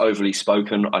that it's overly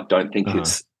spoken. I don't think Uh-huh.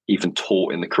 it's even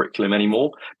taught in the curriculum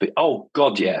anymore. But oh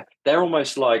god, yeah, they're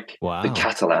almost like the Wow.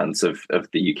 Catalans of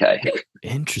the UK.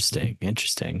 Interesting.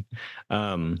 Interesting.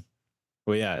 Um,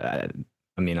 well, yeah,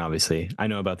 I mean, obviously, I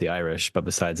know about the Irish, but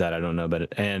besides that, I don't know about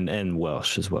it, and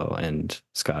Welsh as well, and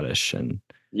Scottish, and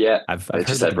Yeah, I've it's heard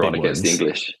just about the big everyone against the ones.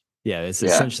 English. Yeah, it's Yeah,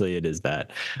 essentially it is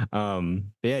that. But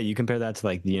yeah, you compare that to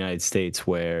like the United States,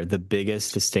 where the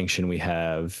biggest distinction we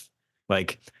have,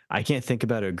 like, I can't think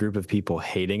about a group of people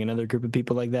hating another group of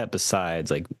people like that,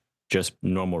 besides like just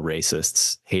normal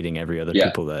racists hating every other yeah,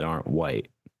 people that aren't white.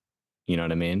 You know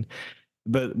what I mean?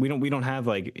 But we don't have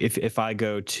like if I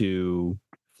go to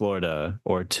Florida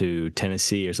or to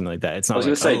Tennessee or something like that, it's I not was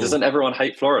going like, to say, oh, doesn't everyone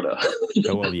hate Florida?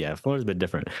 oh well, yeah, Florida's a bit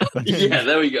different. But Yeah,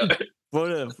 there we go.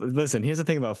 Florida, listen, here's the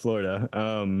thing about Florida.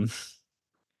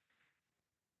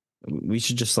 We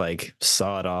should just like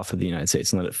saw it off of the United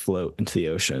States and let it float into the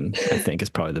ocean. I think is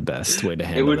probably the best way to It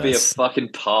handle would be a this. fucking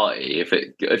party if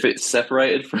it's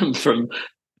separated from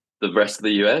the rest of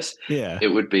the US. Yeah. It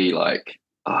would be like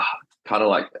kind of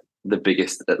like the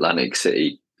biggest Atlantic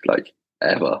city like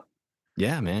ever.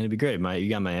 Yeah, man, it'd be great. You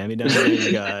got Miami down there.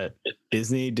 You got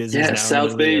Disney. Disney's Yeah, now in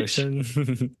the middle South of the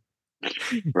Beach. ocean.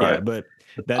 Yeah, Right. but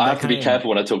I that have to be kind of careful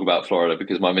when I talk about Florida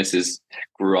because my missus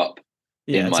grew up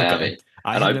yeah, in it's okay. Miami,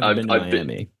 I and have never been to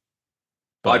Miami,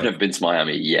 I've but never been to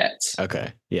Miami yet.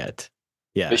 okay, yet.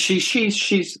 But Yeah.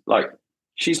 she's like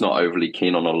she's not overly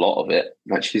keen on a lot of it.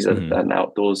 Like she's Mhm. an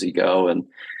outdoorsy girl, and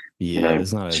Yeah,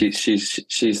 there's not a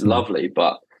she's lovely,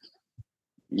 but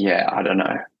yeah, I don't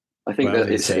know. I think well, I was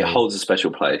that gonna it say holds a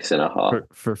special place in her heart.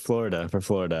 for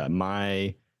Florida,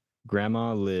 my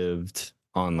grandma lived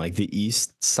on like the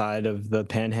east side of the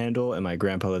panhandle and my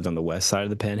grandpa lived on the west side of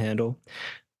the panhandle.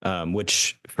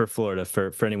 Which for Florida,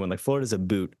 for anyone, like Florida's a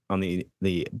boot on the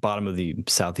bottom of the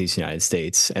southeast United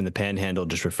States, and the Panhandle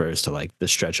just refers to like the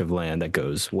stretch of land that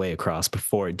goes way across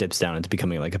before it dips down into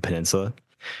becoming like a peninsula.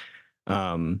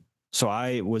 Um, so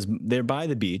I was there by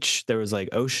the beach. There was like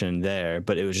ocean there,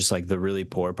 but it was just like the really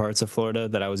poor parts of Florida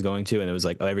that I was going to, and it was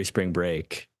like every spring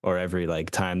break or every like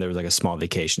time there was like a small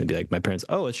vacation. It'd be like my parents,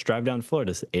 oh, let's drive down to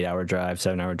Florida. It's 8 hour drive,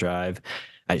 7 hour drive.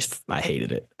 I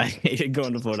hated it. I hated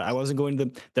going to Florida. I wasn't going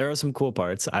to. There are some cool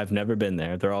parts. I've never been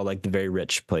there. They're all like the very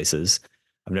rich places.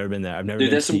 I've never been there. I've never Dude,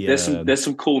 been there's to some the there's some there's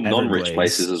some cool non-rich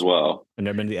places Everglades. as well. I've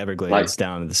never been to the Like Everglades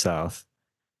down in the south.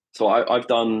 so, I've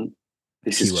done.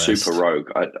 This Key is super West.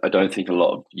 rogue. I don't think a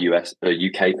lot of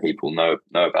UK people know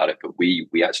about it, but we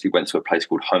actually went to a place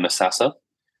called Homosassa,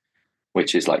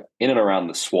 which is like in and around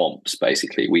the swamps.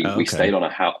 Basically, we Oh, we okay. stayed on a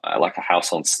house like a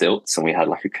house on stilts, and we had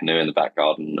like a canoe in the back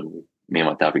garden, and me and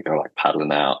my dad would go like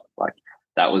paddling out. Like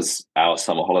that was our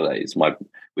summer holidays.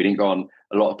 We didn't go on.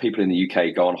 A lot of people in the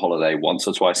UK go on holiday once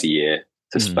or twice a year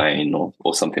to Mhm. Spain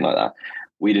or something like that.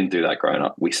 We didn't do that growing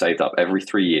up. We saved up every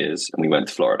 3 years and we went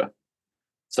to Florida.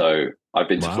 So I've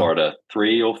been to Wow. Florida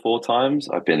 3 or 4 times.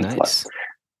 I've been to like Nice.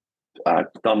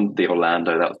 done the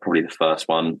Orlando. That was probably the first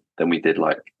one. Then we did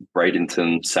like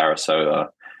Bradenton, Sarasota,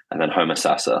 and then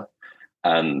Homosassa.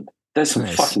 And there's some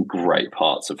Nice. fucking great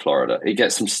parts of Florida. It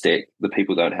gets some stick. The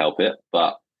people don't help it,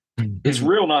 but it's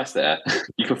real nice there.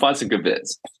 You can find some good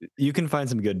bits. You can find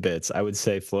some good bits. I would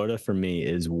say Florida for me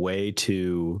is way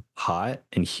too hot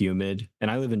and humid. And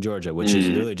I live in Georgia, which is Mm,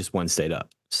 literally just one state up.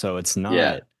 So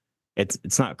yeah.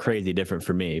 it's not crazy different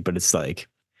for me, but it's like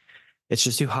it's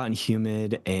just too hot and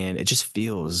humid and it just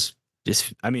feels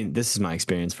just I mean, this is my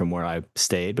experience from where I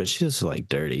stayed, but it's just like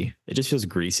dirty. It just feels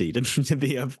greasy to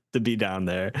be up to be down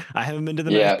there. I haven't been to the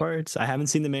nice Yeah. parts. I haven't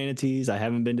seen the manatees. I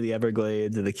haven't been to the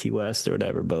Everglades or the Key West or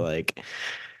whatever, but like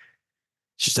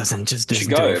just You should doesn't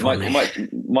go. do it It for might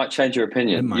it me. might change your It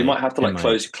opinion. You might might. have to It like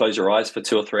might. close your eyes for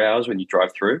 2 or 3 hours when you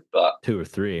drive through. But 2 or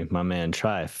 3, my man.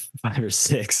 Try 5 or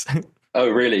 6. oh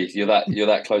really? You're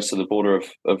that close to the border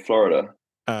of Florida?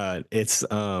 It's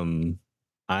I'm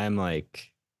like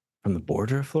from the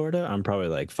border of Florida. I'm probably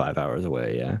like 5 hours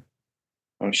away. Yeah.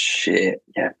 Oh shit!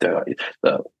 Yeah,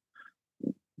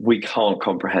 we can't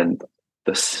comprehend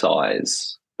the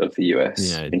size of the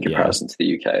US in Yeah. comparison to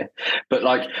the UK. But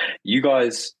like, you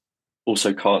guys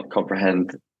also can't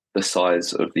comprehend the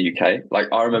size of the UK. Like,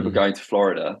 I remember Mm-hmm. going to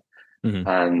Florida Mm-hmm.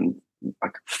 and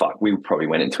like, fuck, we probably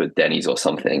went into a Denny's or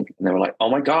something, and they were like, "Oh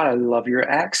my god, I love your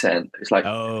accent." It's like,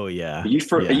 Oh Are yeah. you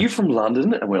from Are Yeah. you from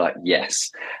London? And we're like,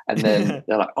 yes. And then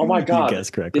they're like, oh my You god,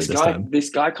 guessed correctly this this guy time. this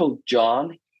guy called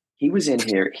John, he was in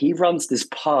here. He runs this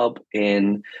pub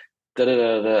in da da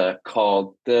da da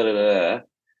called da da da.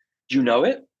 Do you know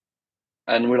it?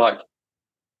 And we're like,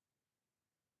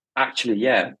 actually,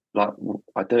 yeah, like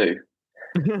I do.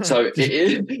 So it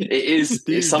Dude, did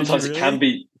you sometimes it can really?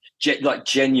 be like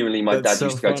genuinely. My That's dad so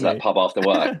used to go to that funny. pub after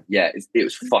work. Yeah, it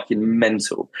was fucking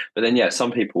mental. But then yeah,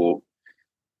 some people.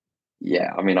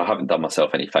 Yeah, I mean, I haven't done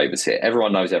myself any favors here.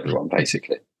 Everyone knows everyone,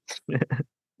 basically. At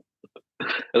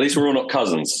least we're all not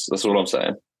cousins. That's all I'm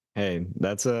saying. Hey,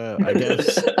 that's I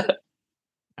guess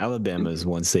Alabama is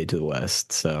one state to the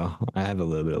west, so I have a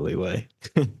little bit of leeway.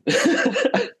 I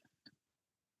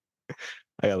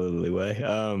got a little leeway.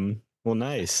 Well,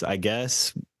 nice. I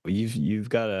guess you've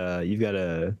got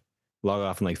to log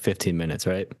off in like 15 minutes,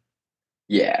 right?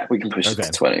 Yeah, we can push it to Okay.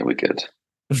 20. We're good.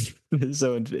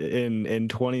 So in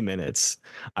 20 minutes,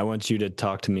 I want you to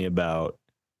talk to me about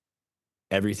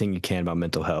everything you can about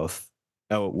mental health.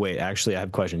 Oh, wait, actually, I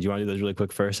have questions. You want to do those really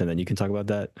quick first, and then you can talk about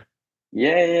that?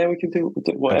 Yeah, we can do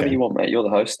whatever Okay. you want, mate. You're the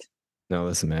host. No,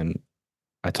 listen, man.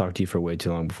 I talked to you for way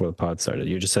too long before the pod started.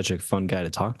 You're just such a fun guy to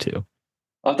talk to.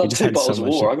 I've You done just two had so bottles of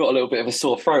much water. to. I got a little bit of a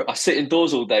sore throat. I sit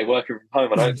indoors all day working from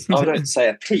home. I don't say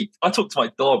a peep. I talk to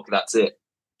my dog. That's it.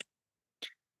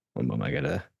 Oh, mom, I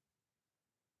gotta.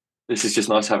 This is just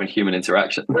nice having human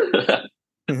interaction.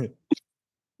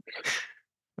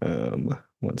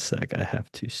 1 sec. I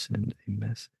have to send a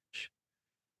message.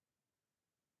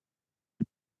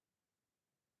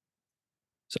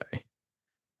 Sorry.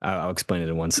 I'll explain it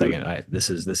in 1 second. This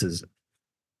is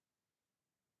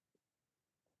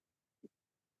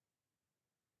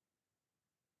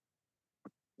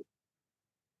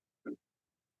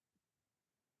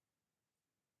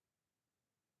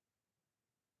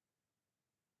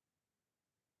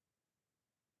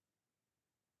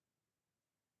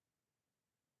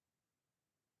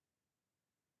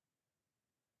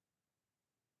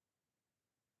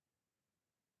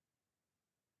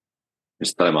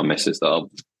Just telling my missus that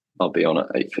I'll be on at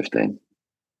 8:15.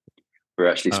 We're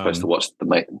actually supposed to watch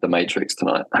the Matrix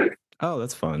tonight. Oh,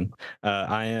 that's fun.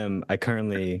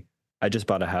 I just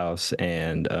bought a house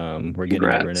and we're getting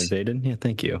it Congrats. renovated. Yeah,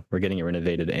 thank you. We're getting it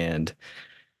renovated and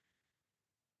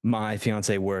my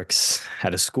fiance works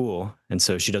at a school and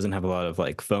so she doesn't have a lot of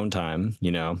like phone time,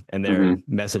 and they're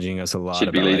messaging us a lot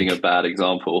She'd be about leading a like, bad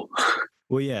example.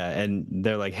 well, yeah, and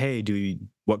they're like, "Hey,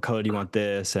 what color do you want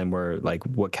this?" And we're like,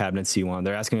 "What cabinets do you want?"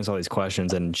 They're asking us all these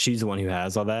questions, and she's the one who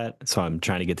has all that. So I'm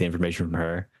trying to get the information from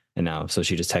her, and now so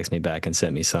she just texted me back and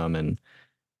sent me some. And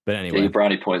but Get your anyway,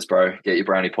 brownie points, bro. Get your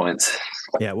brownie points.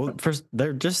 yeah. Well, first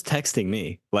they're just texting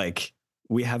me. Like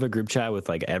we have a group chat with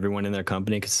like everyone in their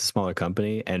company because it's a smaller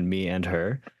company, and me and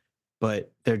her. But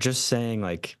they're just saying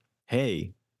like,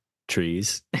 "Hey,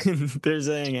 trees." They're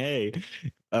saying, "Hey,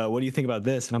 what do you think about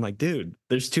this?" And I'm like, dude,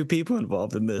 there's two people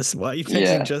involved in this. Why are you texting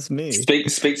Yeah. just me?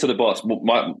 Speak to the boss.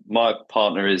 My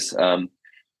partner is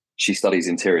she studies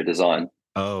interior design,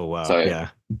 Oh wow, so yeah,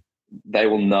 they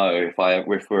will know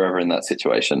if we're ever in that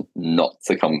situation not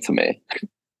to come to me.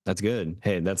 that's good.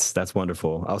 Hey, that's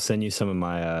wonderful. I'll send you some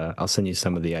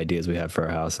of the ideas we have for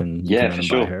our house, and you can Yeah, run for them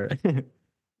by sure. her.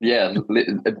 Yeah,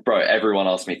 bro. Everyone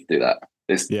asked me to do that.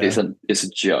 Yeah, It's a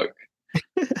joke.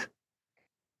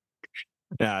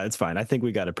 yeah, it's fine. I think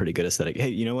we got a pretty good aesthetic. Hey,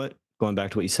 you know what? Going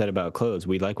back to what you said about clothes,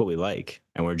 we like what we like,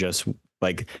 and we're just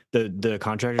like the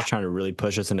contractor's trying to really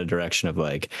push us in a direction of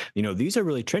like, these are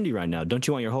really trendy right now. Don't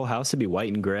you want your whole house to be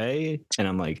white and gray? And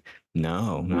I'm like,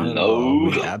 no, not at all.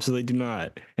 No, We absolutely do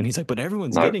not. And he's like, but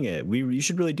everyone's no. getting it. You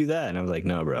should really do that. And I was like,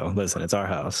 no, bro, listen, it's our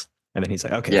house. And then he's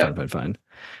like, okay, Yeah, fine.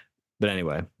 But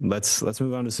anyway, let's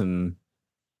move on to some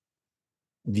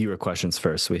viewer questions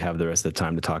first. So we have the rest of the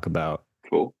time to talk about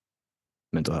cool.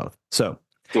 mental health. So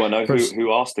Do I know first,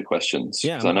 who asked the questions?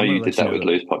 yeah, Because I know I'm gonna you did let you that with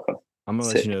know. Lou's podcast. I'm gonna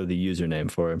let you Sick. know the username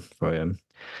for him.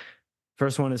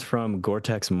 First one is from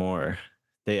Gore-Tex Moore.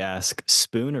 They ask,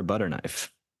 spoon or butter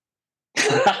knife?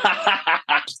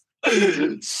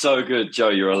 So good, Joe.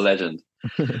 You're a legend.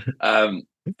 Um,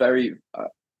 very.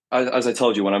 As I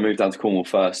told you, when I moved down to Cornwall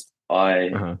first, I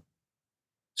Uh-huh.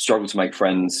 struggled to make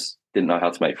friends. Didn't know how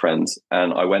to make friends,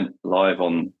 and I went live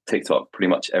on TikTok pretty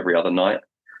much every other night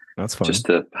That's fun. just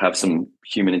to have some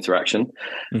human interaction.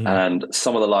 Mm-hmm. And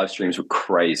some of the live streams were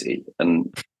crazy.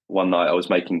 And one night I was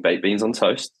making baked beans on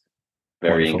toast,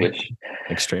 very Wonderful. English.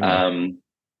 Extremely.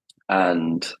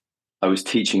 And I was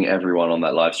teaching everyone on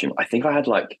that live stream. I think I had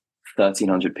like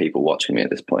 1,300 people watching me at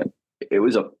this point. It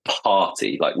was a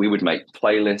party. Like we would make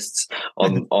playlists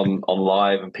on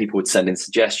live, and people would send in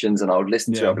suggestions, and I would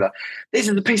listen to it. I'd be like, "This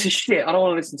is a piece of shit. I don't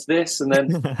want to listen to this." And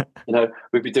then,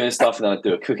 we'd be doing stuff, and then I'd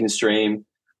do a cooking stream.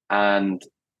 And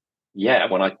yeah,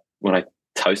 when I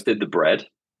toasted the bread,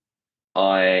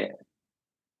 I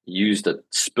used a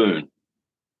spoon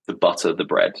to butter the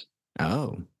bread.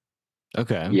 Oh,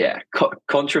 okay. Yeah,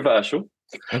 controversial.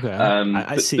 Okay.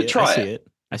 I But, see but it. I try see it. it.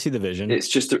 I see the vision. It's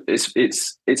just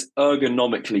it's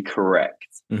ergonomically correct.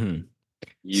 Mm-hmm.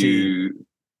 You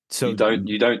So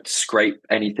you don't scrape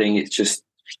anything. It's just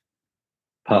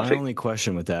my perfect. only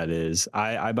question with that is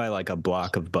I buy like a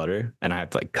block of butter and I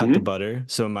have to like cut the butter.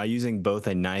 So am I using both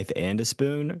a knife and a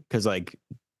spoon? Because like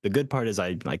the good part is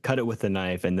I like cut it with a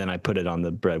knife and then I put it on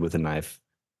the bread with a knife.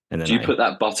 And then Do you put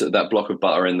that block of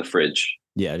butter in the fridge?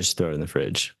 Yeah, just throw it in the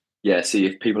fridge. Yeah, see,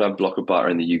 if people have a block of butter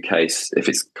in the UK, if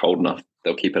it's cold enough,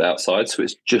 they'll keep it outside. So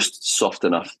it's just soft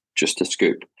enough just to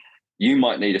scoop. You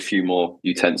might need a few more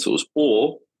utensils,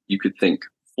 or you could think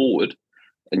forward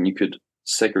and you could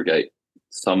segregate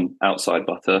some outside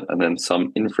butter and then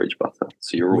some in fridge butter.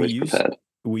 So you're always prepared.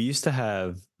 we used to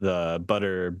have the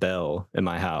butter bell in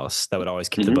my house that would always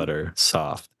keep the Hmm. butter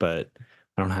soft, but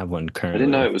I don't have one I didn't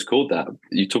know currently. it was called that.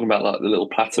 You talking about like the little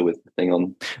platter with the thing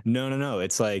on? No, no, no.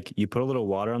 It's like you put a little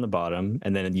water on the bottom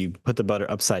and then you put the butter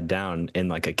upside down in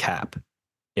like a cap.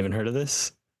 You haven't heard of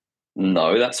this?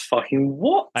 No, that's fucking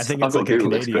what? I think I've it's got to like a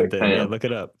Google this Canadian quick. thing. Hang Yeah, on. look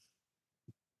it up.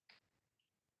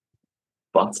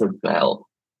 Butterbell.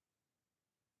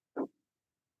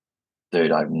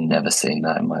 Dude, I've never seen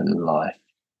that in my life.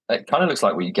 It kind of looks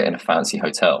like what you get in a fancy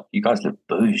hotel. You guys look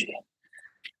bougie.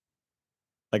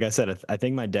 Like I said, I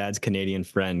think my dad's Canadian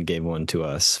friend gave one to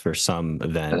us for some And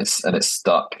event, it's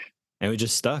stuck. and we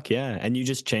just stuck. Yeah, and you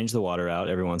just change the water out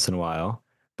every once in a while,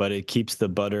 but it keeps the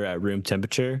butter at room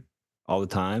temperature all the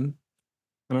time.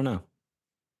 I don't know.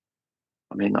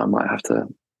 I mean, I might have to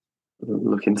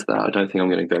look into that. I don't think I'm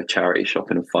going to go charity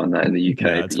shopping and find that in the UK,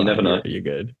 No, but it's you never fine. know. You're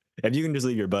good. If you can just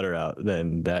leave your butter out,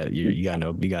 then that you got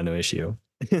no issue.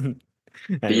 But Anyway,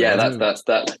 yeah, let's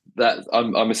move. that.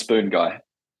 I'm a spoon guy,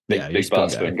 Yeah, you're a big spoon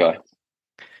butter guy. spoon guy.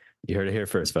 You heard it here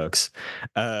first, folks.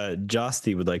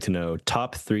 Josty would like to know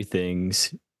top 3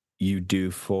 things you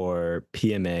do for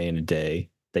PMA in a day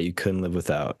that you couldn't live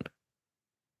without.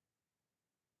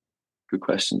 Good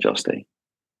question, Justy.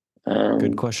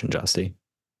 Good question, Josty.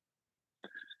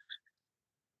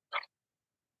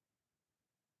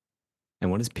 And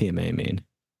what does PMA mean?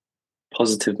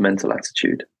 Positive mental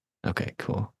attitude. Okay,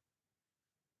 cool.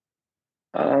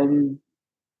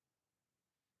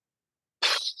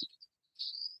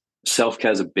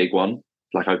 Self-care is a big one.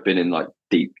 Like I've been in like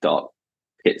deep dark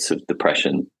pits of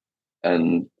depression,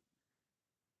 and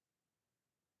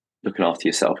looking after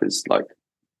yourself is like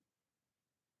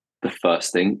the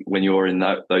first thing. When you're in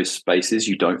those spaces,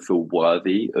 you don't feel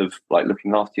worthy of like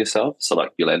looking after yourself, so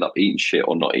like you'll end up eating shit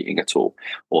or not eating at all,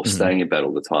 or Mm-hmm. staying in bed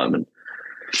all the time and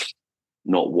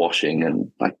not washing,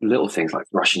 and like little things like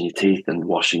brushing your teeth and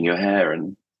washing your hair.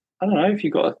 And I don't know, if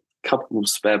you've got a couple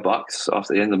spare bucks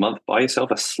after the end of the month, buy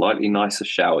yourself a slightly nicer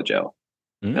shower gel.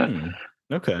 Yeah.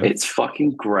 Okay. It's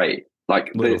fucking great. Like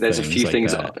Little there's a things few like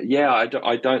things. that. Yeah, I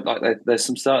don't like. There's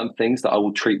some certain things that I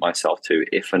will treat myself to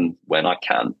if and when I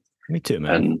can, Me too,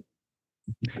 man. and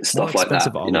More stuff like that.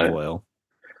 expensive olive oil.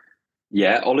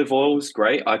 Yeah, olive oil is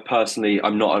great.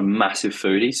 I'm not a massive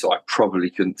foodie, so I probably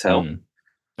couldn't tell.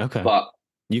 Okay. But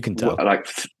You can tell. like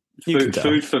You can tell.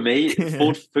 food for me,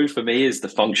 food for me is the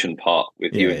function part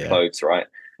with you Yeah, and yeah. clothes, right?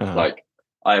 Uh-huh. Like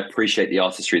I appreciate the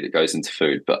artistry that goes into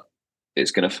food, but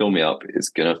it's going to fill me up. It's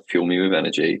going to fuel me with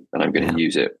energy, and I'm going to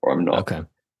use it, or I'm not. Okay.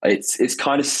 It's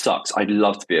kind of sucks. I'd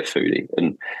love to be a foodie,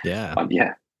 and Yeah.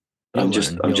 yeah, You'll I'm learn.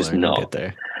 just You'll get not.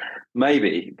 there.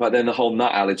 Maybe, but then the whole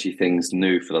nut allergy thing's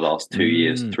new for the last 2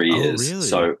 years, 3 years. Really?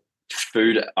 So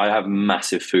food, I have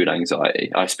massive food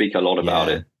anxiety. I speak a lot about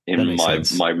Yeah, it that in makes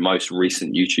sense. my most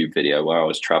recent YouTube video where I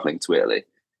was traveling to Italy.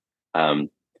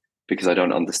 Because I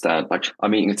don't understand. Like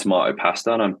I'm eating a tomato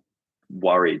pasta and I'm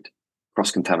worried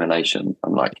cross contamination.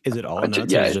 I'm like, Is it all nuts or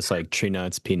is it just like tree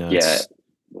nuts, yeah, peanuts?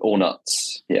 all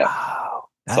nuts. Yeah. Wow,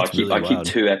 So that's really I keep wild.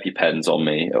 2 EpiPens on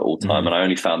me at all time, and I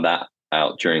only found that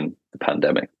out during the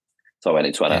pandemic. So I went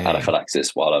into Dang.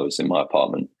 anaphylaxis while I was in my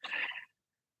apartment.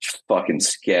 Fucking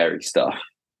scary stuff.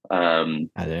 Damn.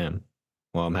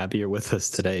 Well, I'm happy you're with us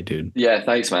today, dude. Yeah,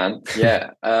 thanks, man.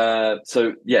 Yeah.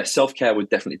 So yeah, self-care would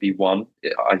definitely be one.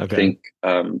 I think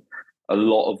a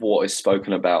lot of what is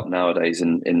spoken about nowadays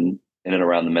in and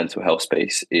around the mental health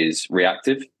space is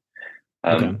reactive.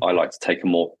 Okay. I like to take a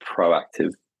more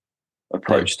proactive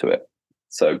approach to it.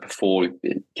 So before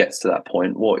it gets to that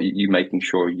point, what are you making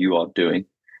sure you are doing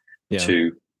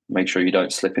to make sure you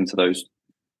don't slip into those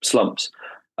slumps?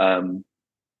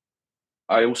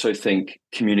 I also think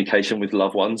communication with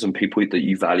loved ones and people that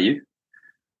you value,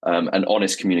 and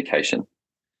honest communication.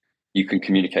 You can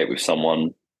communicate with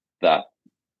someone that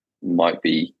might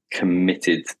be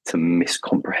committed to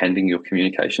miscomprehending your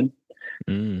communication,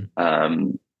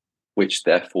 which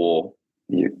therefore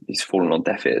is falling on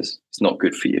deaf ears. It's not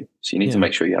good for you. So you need to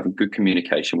make sure you're having good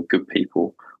communication with good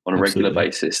people on a regular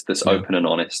basis that's open and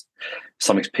honest. If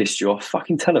something's pissed you off,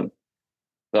 fucking tell them.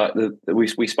 Like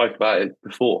we spoke about it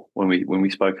before when we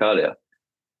spoke earlier.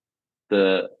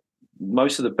 The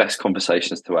most of the best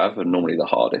conversations to have are normally the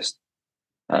hardest.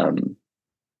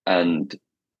 And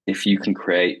if you can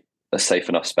create a safe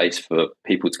enough space for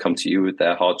people to come to you with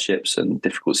their hardships and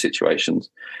difficult situations,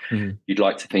 you'd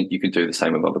like to think you can do the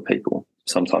same with other people.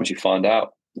 Sometimes you find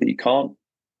out that you can't.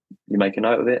 You make a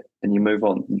note of it and you move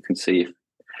on. You can see if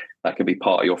that could be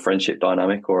part of your friendship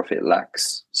dynamic, or if it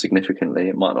lacks significantly,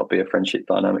 it might not be a friendship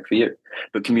dynamic for you.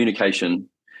 But communication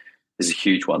is a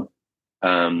huge one.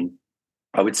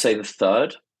 I would say the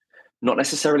third, not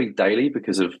necessarily daily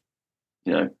because of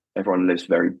You know, everyone lives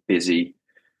very busy,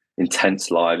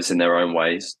 intense lives in their own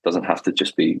ways. Doesn't have to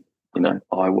just be, you know,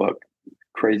 I work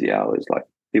crazy hours. Like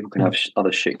people can have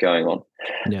other shit going on.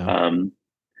 Yeah.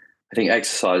 I think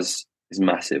exercise is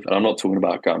massive. And I'm not talking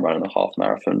about going running a half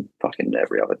marathon fucking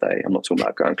every other day. I'm not talking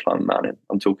about going climb a mountain.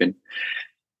 I'm talking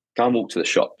go and walk to the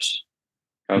shops,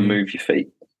 go and move your feet,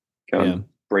 go and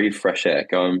breathe fresh air,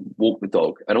 go and walk the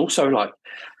dog. And also, like,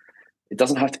 it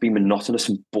doesn't have to be monotonous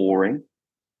and boring.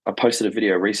 I posted a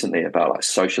video recently about like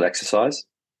social exercise.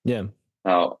 Yeah.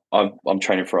 Now, I'm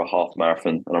training for a half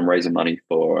marathon and I'm raising money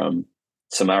for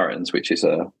Samaritans, which is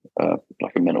a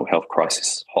like a mental health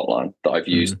crisis hotline that I've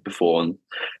used before, and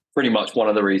pretty much one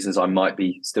of the reasons I might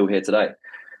be still here today.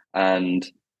 And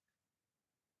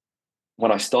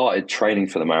when I started training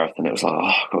for the marathon, it was like, oh,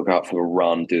 I've got to go out for a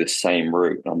run, do the same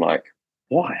route. And I'm like,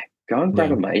 why? Go and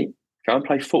grab a mate, go and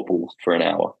play football for an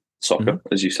hour, soccer,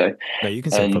 as you say. No, you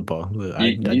can say football.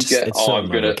 It's so I'm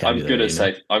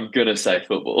gonna say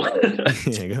football.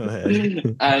 Yeah, go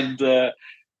ahead. And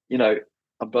you know,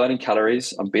 I'm burning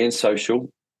calories. I'm being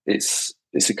social. It's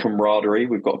a camaraderie.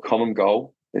 We've got a common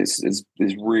goal. There's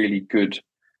really good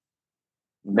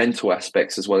mental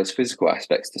aspects as well as physical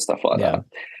aspects to stuff like that.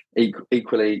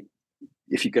 Equally,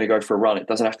 if you're going to go for a run, it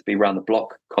doesn't have to be around the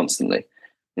block constantly.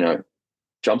 You know,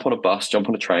 jump on a bus, jump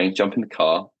on a train, jump in the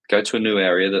car, go to a new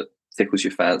area that tickles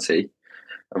your fancy,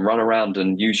 and run around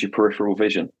and use your peripheral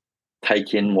vision.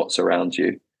 Take in what's around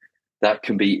you. That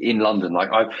can be in London. Like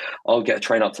I'll get a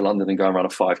train up to London and go and run a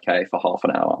 5K for half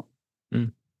an hour.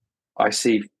 I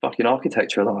see fucking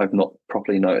architecture that I've not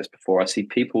properly noticed before. I see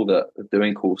people that are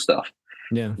doing cool stuff.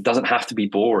 Yeah. It doesn't have to be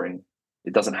boring.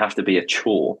 It doesn't have to be a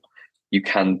chore. You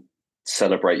can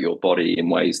celebrate your body in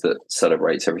ways that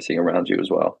celebrates everything around you as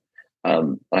well.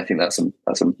 I think that's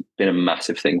been a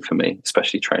massive thing for me,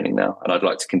 especially training now. And I'd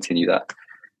like to continue that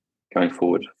going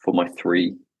forward for my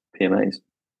 3 PMAs.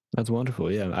 That's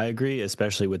wonderful. Yeah, I agree,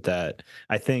 especially with that.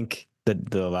 I think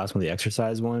that the last one, the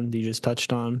exercise one that you just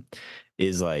touched on,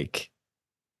 is like,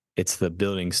 it's the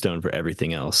building stone for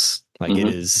everything else. Like it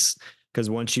is, because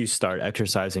once you start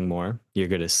exercising more, you're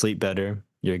going to sleep better.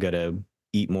 You're going to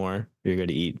eat more. You're going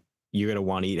to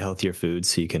want to eat healthier foods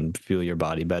so you can fuel your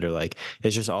body better. Like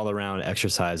it's just all around,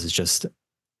 exercise is just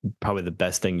probably the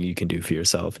best thing you can do for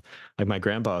yourself. Like my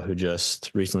grandpa, who just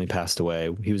recently passed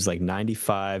away, he was like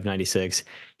 95, 96.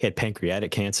 He had pancreatic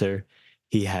cancer.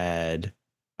 He had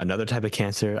another type of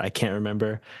cancer, I can't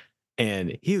remember.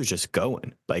 And he was just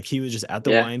going. Like he was just at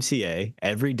the YMCA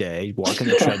every day, walking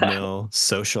the treadmill,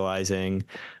 socializing.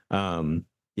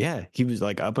 He was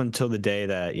like, up until the day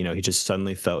that, you know, he just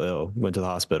suddenly fell ill, went to the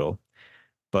hospital.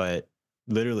 But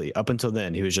literally up until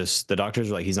then, he was just, the doctors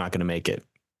were like, he's not going to make it.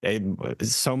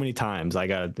 So many times I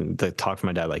got to talk to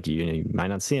my dad, like, you might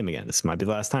not see him again. This might be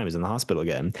the last time he's in the hospital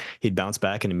again. He'd bounce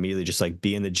back and immediately just like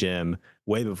be in the gym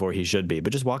way before he should be,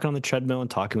 but just walking on the treadmill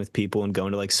and talking with people and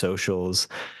going to like socials,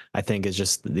 I think is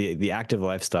just the active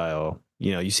lifestyle.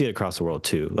 You know, you see it across the world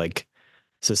too, like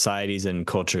societies and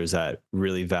cultures that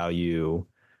really value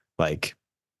like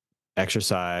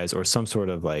exercise or some sort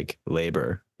of like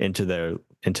labor into their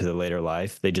later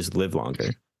life. They just live longer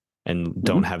and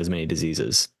don't have as many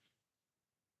diseases.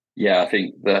 Yeah, I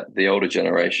think that the older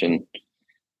generation, I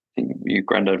think your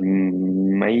granddad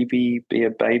maybe be a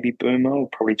baby boomer, or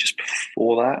probably just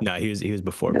before that. No, he was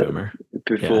before boomer.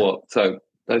 Before, so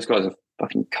those guys are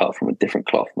fucking cut from a different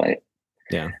cloth, mate.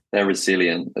 Yeah, they're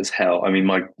resilient as hell. I mean,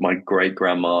 my great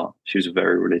grandma, she was a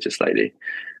very religious lady.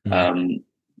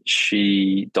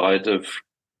 She died of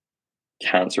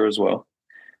cancer as well.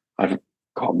 I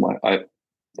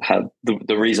had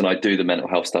the reason I do the mental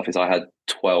health stuff is I had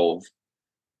 12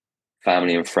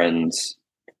 family and friends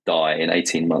die in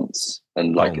 18 months.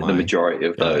 And like the majority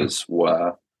of those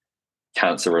were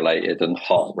cancer related and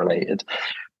heart related.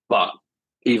 But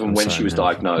even when she was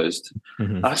diagnosed,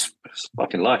 that's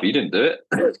fucking life. You didn't do it.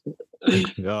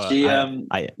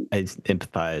 I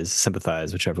empathize,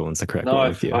 sympathize, whichever one's the correct one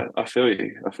with you. I feel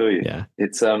you. Yeah.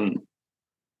 It's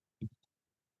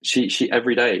she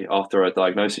every day after her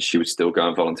diagnosis, she would still go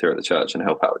and volunteer at the church and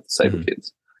help out with disabled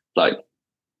kids. Like,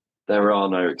 there are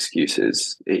no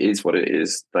excuses. It is what it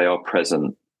is. They are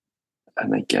present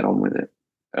and they get on with it.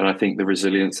 And I think the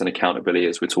resilience and accountability,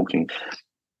 as we're talking,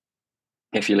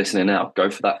 if you're listening now,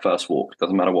 go for that first walk.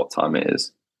 Doesn't matter what time it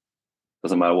is.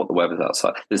 Doesn't matter what the weather's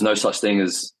outside. There's no such thing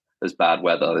as bad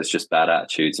weather. There's just bad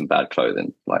attitudes and bad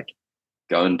clothing. Like,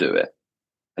 go and do it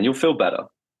and you'll feel better.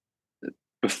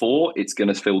 Before, it's going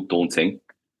to feel daunting,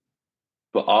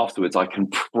 but afterwards, I can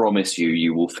promise you,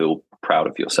 you will feel proud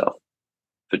of yourself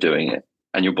for doing it,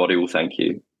 and your body will thank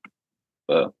you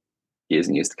for years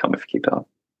and years to come if you keep it up.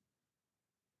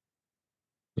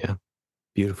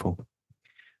 Beautiful.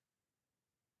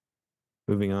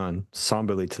 Moving on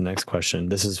somberly to the next question.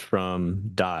 This is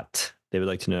from Dot. They would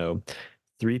like to know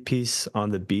 3-piece on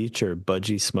the beach or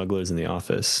budgie smugglers in the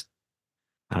office.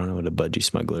 I don't know what a budgie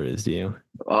smuggler is. Do you?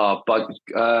 But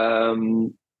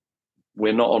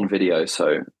we're not on video,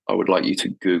 so I would like you to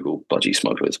Google budgie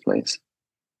smugglers, please.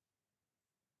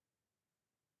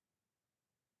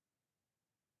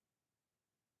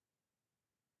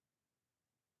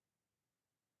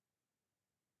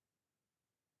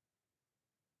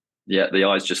 Yeah, the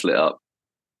eyes just lit up.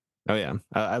 Oh yeah,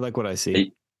 I like what I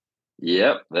see.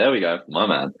 Yep, there we go, my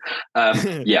man.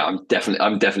 Yeah, I'm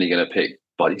definitely going to pick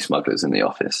budgie smugglers in the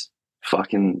office.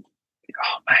 Fucking,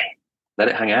 oh man, let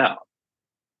it hang out.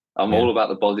 I'm all about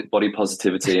the body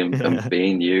positivity and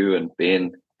being you and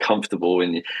being comfortable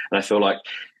in you. And I feel like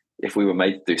if we were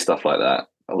made to do stuff like that,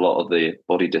 a lot of the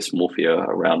body dysmorphia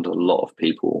around a lot of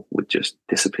people would just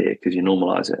disappear because you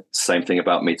normalize it. Same thing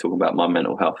about me talking about my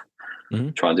mental health.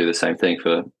 Mm-hmm. Try and do the same thing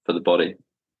for the body.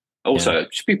 Also,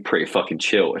 it should be pretty fucking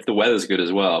chill. If the weather's good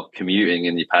as well, commuting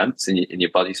in your pants, in your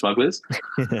budgie smugglers,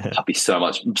 that'd be so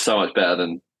much better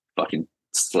than fucking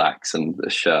slacks and a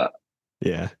shirt.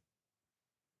 Yeah.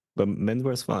 But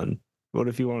menswear's fun. What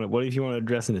if you want to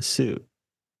dress in a suit?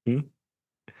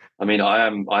 I mean, I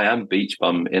am beach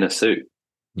bum in a suit.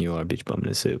 You are beach bum in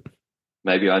a suit.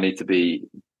 Maybe I need to be.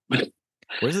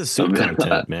 Where's the suit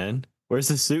content, man? Where's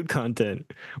the suit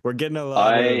content? We're getting a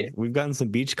lot. We've gotten some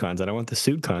beach content. I want the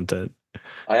suit content.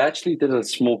 I actually did a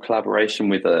small collaboration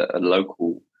with a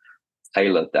local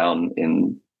tailor down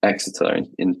in Exeter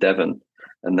in Devon,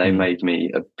 and they made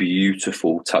me a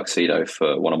beautiful tuxedo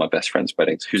for one of my best friend's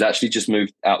weddings, who's actually just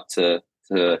moved out to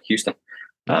Houston.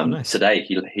 Nice. Today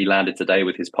he landed today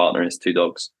with his partner and his 2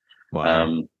 dogs.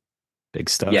 Wow. Big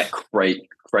stuff. Yeah,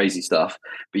 crazy stuff.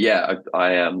 But yeah,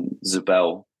 I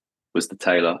Zabel was the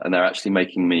tailor, and they're actually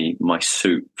making me my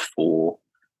suit for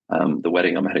the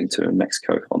wedding I'm heading to in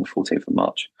Mexico on the 14th of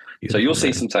March. Beautiful, so you'll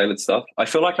see some tailored stuff. I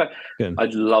feel like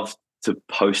I'd love to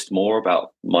post more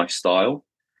about my style.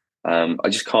 I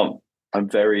just can't. I'm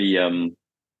very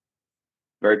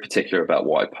very particular about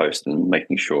what I post and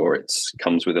making sure it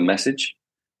comes with a message.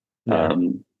 Yeah.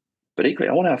 But equally,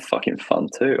 I want to have fucking fun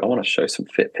too. I want to show some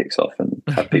fit pics off and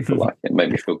have people like it,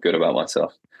 make me feel good about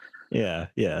myself. Yeah,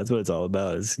 that's what it's all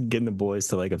about, is getting the boys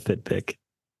to like a fit pic.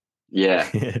 Yeah.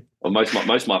 Well, most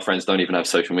of my friends don't even have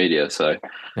social media, so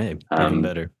hey, even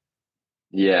better.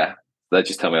 Yeah, they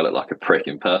just tell me I look like a prick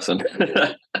in person.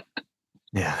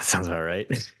 Yeah, that sounds all right.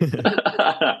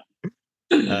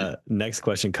 Next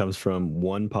question comes from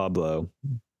One Pablo.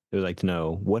 They would like to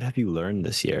know, what have you learned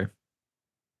this year?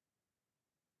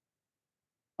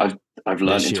 I've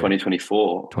learned in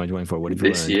 2024. 2024. What have you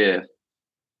learned this year?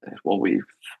 What we've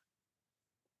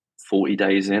 40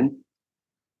 days in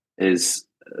is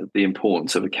the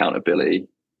importance of accountability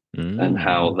and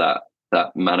how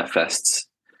that manifests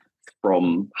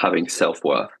from having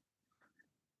self-worth.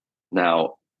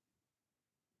 Now,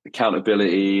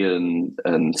 accountability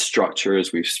and structure,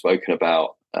 as we've spoken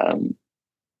about,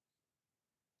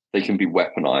 they can be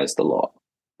weaponized a lot.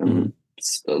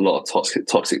 A lot of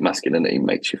toxic masculinity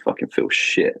makes you fucking feel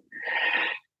shit.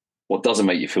 What doesn't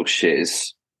make you feel shit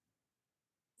is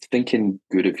thinking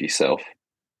good of yourself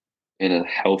in a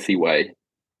healthy way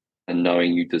and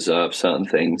knowing you deserve certain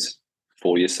things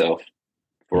for yourself,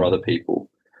 for other people,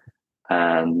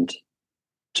 and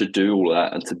to do all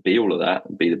that and to be all of that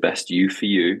and be the best you for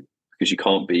you, because you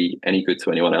can't be any good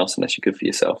to anyone else unless you're good for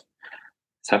yourself.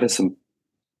 It's having some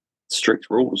strict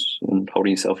rules and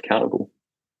holding yourself accountable.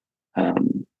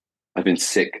 I've been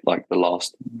sick like the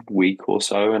last week or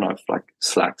so, and I've like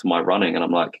slacked my running, and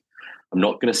I'm like, I'm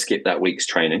not going to skip that week's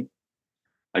training.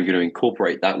 I'm going to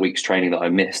incorporate that week's training that I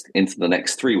missed into the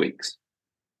next 3 weeks.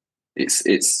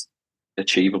 It's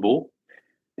achievable.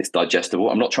 It's digestible.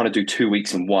 I'm not trying to do 2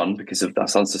 weeks in one, because if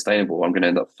that's unsustainable, I'm going to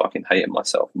end up fucking hating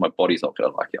myself. My body's not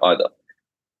going to like it either.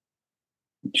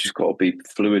 You just got to be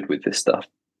fluid with this stuff.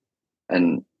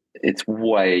 And it's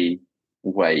way,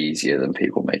 way easier than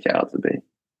people make it out to be.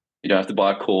 You don't have to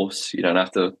buy a course. You don't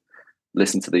have to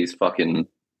listen to these fucking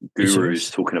gurus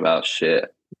talking about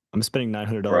shit. I'm spending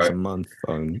 $900 a month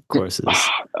on courses.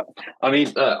 I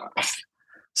mean,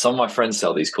 some of my friends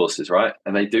sell these courses, right?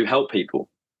 And they do help people.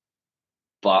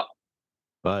 But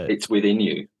it's within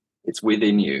you. It's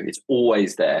within you. It's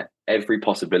always there. Every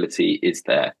possibility is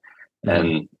there.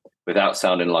 And without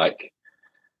sounding like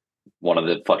one of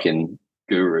the fucking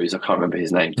gurus, I can't remember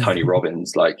his name, Tony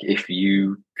Robbins, like, if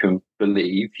you can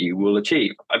believe, you will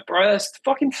achieve. Bro, that's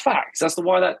fucking facts. That's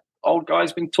why that old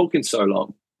guy's been talking so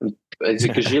long. He's a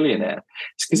gazillionaire.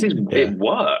 It's because it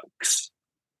works.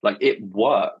 Like it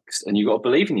works, and you got to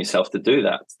believe in yourself to do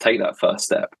that, to take that first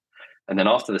step. And then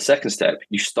after the second step,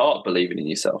 you start believing in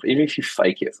yourself, even if you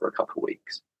fake it for a couple of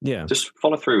weeks. Yeah. Just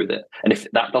follow through with it. And if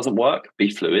that doesn't work, be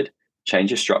fluid,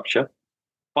 change your structure,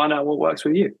 find out what works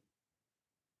with you.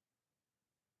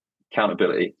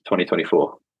 Accountability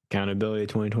 2024. Accountability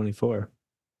 2024.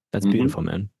 That's beautiful,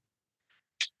 man.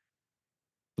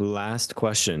 Last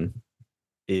question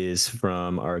is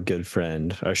from our good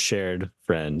friend, our shared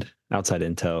friend, Outside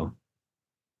Intel.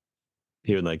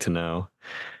 He would like to know.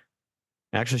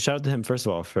 Actually, shout out to him first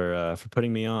of all for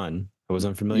putting me on. I was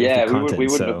unfamiliar with your content. We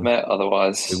wouldn't have met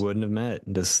otherwise. We wouldn't have met.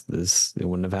 This it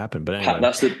wouldn't have happened. But anyway,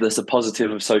 that's the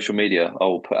positive of social media. I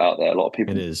will put out there. A lot of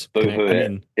people it is. boo-hoo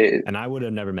it. And I would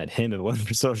have never met him if it wasn't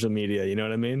for social media. You know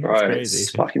what I mean? Right. It's crazy.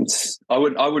 It's fucking. I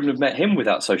wouldn't have met him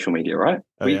without social media. Right.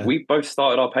 We both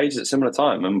started our pages at similar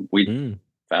time, and we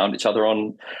found each other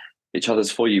on each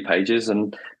other's For You pages.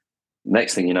 And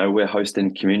next thing you know, we're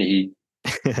hosting community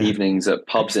evenings at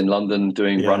pubs in London,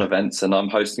 doing run events, and I'm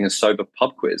hosting a sober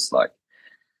pub quiz. Like,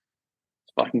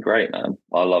 it's fucking great, man.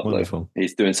 I love Luke.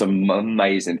 He's doing some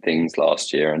amazing things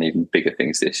last year and even bigger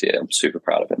things this year. I'm super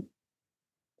proud of him.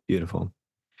 Beautiful.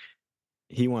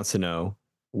 He wants to know,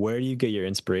 where do you get your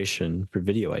inspiration for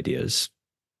video ideas?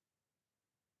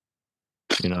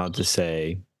 You know, I'll just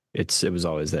say it was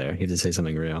always there. You have to say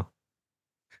something real.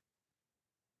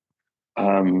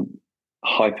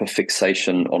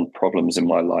 Hyperfixation on problems in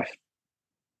my life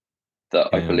that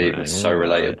I believe is so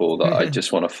relatable that I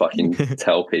just want to fucking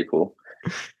tell people.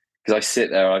 Because I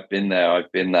sit there, I've been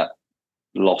that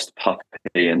lost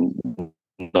puppy and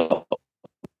not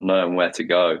knowing where to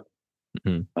go.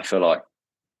 I feel like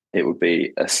it would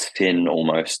be a sin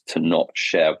almost to not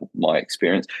share my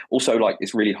experience. Also, like,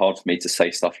 it's really hard for me to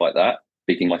say stuff like that,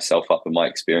 picking myself up and my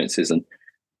experiences and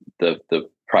the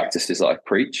practices that I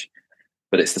preach.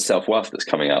 But it's the self-worth that's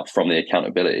coming out from the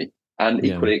accountability and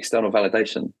equally external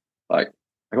validation. Like,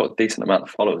 I got a decent amount of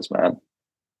followers, man.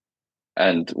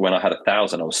 And when I had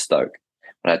 1,000, I was stoked.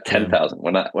 When I had 10,000,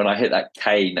 when I hit that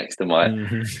K next to my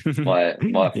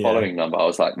my following number, I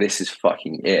was like, this is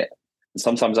fucking it. And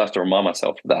sometimes I have to remind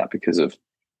myself of that because of,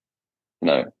 you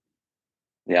know,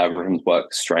 the algorithms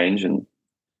work strange, and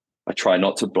I try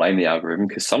not to blame the algorithm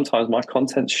because sometimes my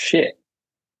content's shit.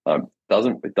 It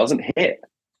doesn't hit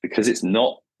because it's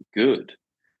not good.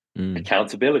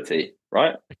 Accountability,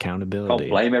 right? Accountability.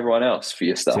 Can't blame everyone else for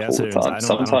your stuff all the time. I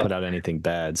don't put out anything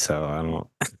bad, so I don't.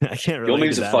 I can't relate. Your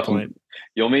memes to that point.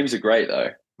 Your memes are great though.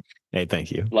 Hey,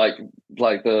 thank you. Like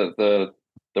the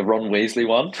Ron Weasley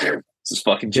one. It's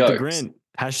fucking get jokes. The grin.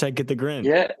 Hashtag get the grin.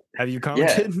 Yeah. Have you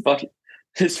commented? Yeah.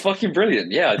 It's fucking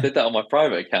brilliant. Yeah, I did that on my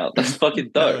private account. That's fucking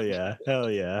dope.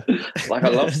 Hell yeah. Like, I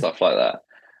love stuff like that.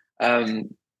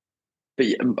 But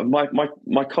yeah,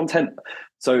 my content.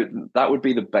 So that would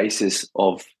be the basis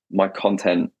of my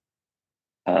content.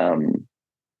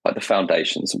 Like the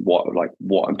foundations of what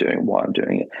I'm doing, why I'm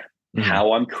doing it,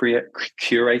 how I'm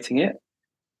curating it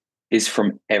is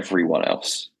from everyone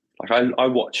else. Like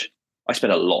I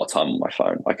spend a lot of time on my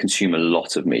phone. I consume a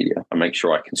lot of media. I make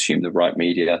sure I consume the right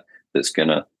media that's going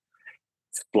to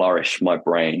flourish my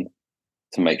brain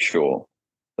to make sure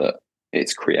that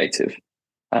it's creative.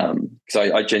 Because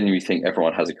I genuinely think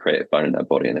everyone has a creative bone in their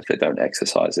body, and if they don't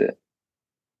exercise it,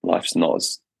 life's not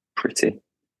as pretty.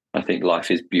 I think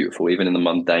life is beautiful, even in the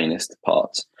mundanest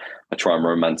parts. I try and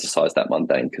romanticize that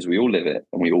mundane because we all live it,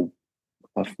 and we all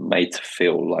are made to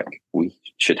feel like we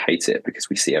should hate it because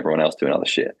we see everyone else doing other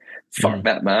shit. Fuck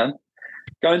that, man.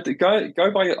 Go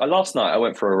by. Last night I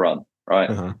went for a run. Right,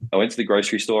 I went to the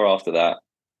grocery store after that,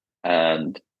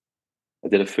 and I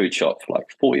did a food shop for like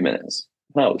 40 minutes.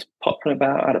 And I was popping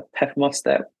about. I had a pep in my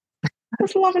step. I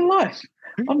was loving life.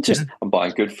 I'm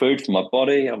buying good food for my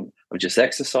body. I've just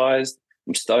exercised.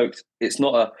 I'm stoked. It's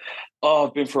not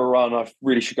I've been for a run. I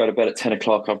really should go to bed at 10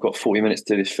 o'clock. I've got 40 minutes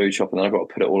to do this food shop, and then I've got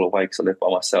to put it all away because I live by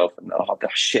myself. And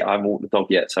shit, I haven't walked the dog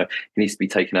yet, so he needs to be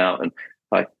taken out. And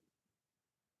like,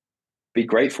 be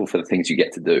grateful for the things you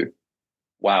get to do.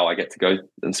 Wow, I get to go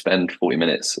and spend 40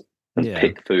 minutes and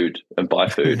pick food and buy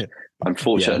food. I'm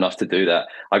fortunate enough to do that.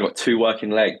 I got 2 working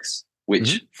legs,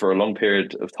 which for a long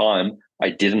period of time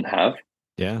I didn't have.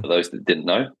 Yeah. For those that didn't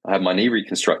know, I had my knee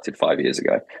reconstructed 5 years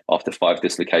ago after 5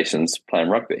 dislocations playing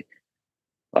rugby.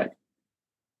 Like,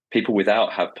 people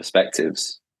without have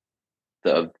perspectives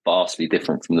that are vastly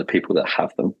different from the people that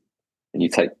have them, and you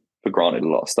take for granted a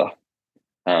lot of stuff.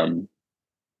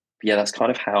 Yeah, that's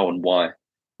kind of how and why I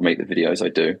make the videos I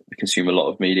do. I consume a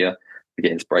lot of media. I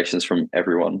get inspirations from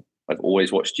everyone. I've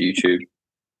always watched YouTube.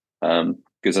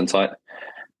 Gesundheit.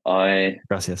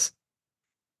 Gracias.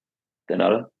 De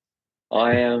nada.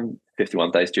 I am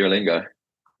 51 days Duolingo.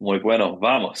 Muy bueno,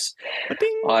 vamos.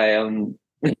 Ding. I am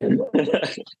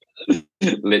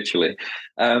literally.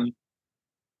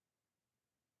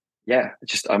 Yeah,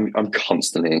 just I'm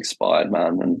constantly inspired,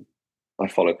 man, and I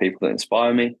follow people that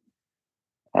inspire me,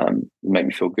 make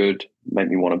me feel good, make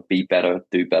me want to be better,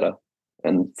 do better,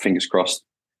 and fingers crossed,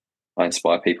 I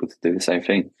inspire people to do the same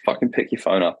thing. Fucking pick your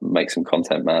phone up and make some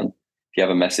content, man. If you have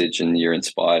a message and you're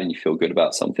inspired and you feel good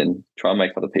about something, try and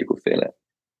make other people feel it.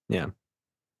 Yeah.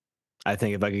 I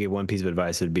think if I could give one piece of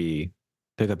advice, it'd be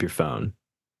pick up your phone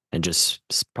and just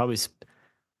probably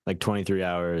like 23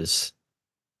 hours,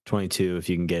 22 if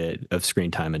you can get it, of screen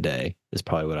time a day is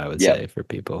probably what I would say for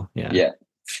people. Yeah. Yeah.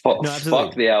 No,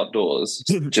 fuck the outdoors.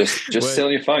 Just sit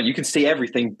on your phone. You can see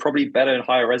everything probably better in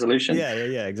higher resolution. Yeah,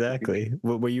 exactly.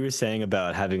 What you were saying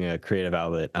about having a creative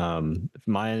outlet,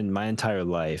 my entire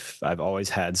life, I've always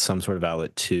had some sort of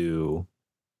outlet to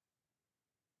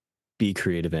be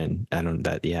creative in. I don't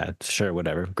that yeah, sure,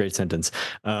 whatever. Great sentence.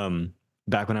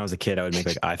 Back when I was a kid, I would make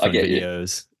like iPhone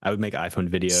videos. I would make iPhone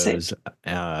videos.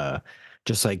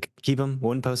 Just like keep them,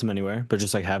 wouldn't post them anywhere, but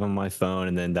just like have them on my phone.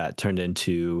 And then that turned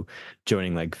into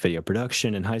joining like video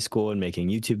production in high school and making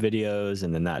YouTube videos.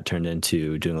 And then that turned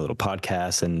into doing a little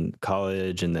podcast in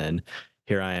college. And then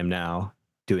here I am now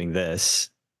doing this.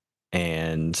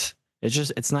 And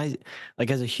it's nice.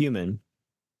 Like as a human,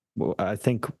 well, I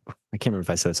think, I can't remember if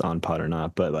I said this on pod or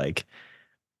not, but like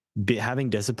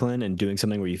having discipline and doing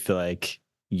something where you feel like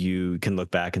you can look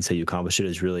back and say you accomplished it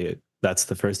is really, that's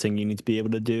the first thing you need to be able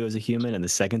to do as a human. And the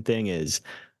second thing is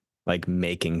like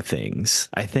making things.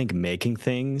 I think making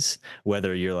things,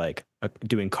 whether you're like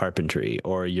doing carpentry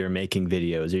or you're making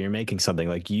videos or you're making something,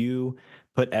 like you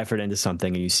put effort into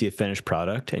something and you see a finished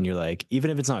product and you're like, even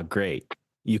if it's not great,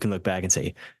 you can look back and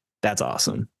say, that's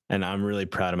awesome. And I'm really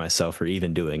proud of myself for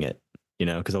even doing it. You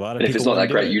know, because a lot of people, if it's not that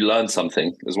great, you learn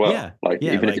something as well. Yeah, like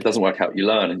even if it doesn't work out, you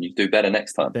learn and you do better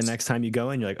next time. The next time you go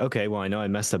in, you're like, okay, well, I know I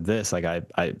messed up this. Like I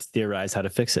theorized how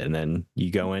to fix it, and then you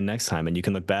go in next time, and you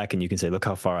can look back and you can say, look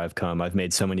how far I've come. I've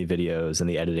made so many videos, and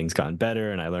the editing's gotten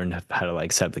better, and I learned how to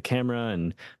like set up the camera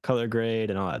and color grade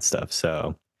and all that stuff.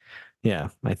 So, yeah,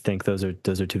 I think those are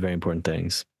two very important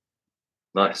things.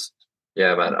 Nice,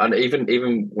 yeah, man. And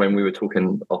even when we were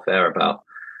talking off air about,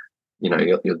 you know,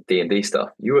 your D&D stuff,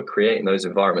 you were creating those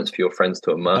environments for your friends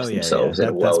to immerse themselves in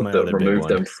a world that removed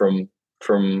them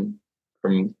from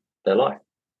their life.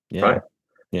 Yeah. Right.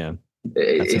 Yeah.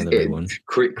 That's another big one.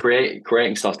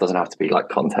 Creating stuff doesn't have to be like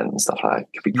content and stuff like that.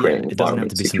 It could be creating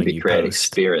environments. It could be creating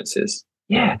experiences.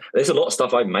 Yeah. There's a lot of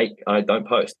stuff I make and I don't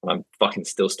post, and I'm fucking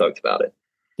still stoked about it.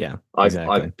 Yeah.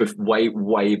 Exactly.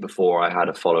 Way before I had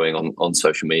a following on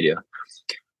social media,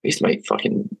 I used to make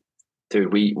fucking,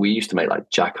 dude, we used to make like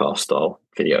Jackass style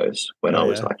videos when I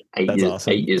was like 8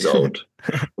 years old.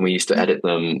 And we used to edit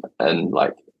them and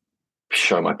like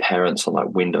show my parents on like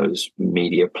Windows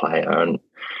Media Player. And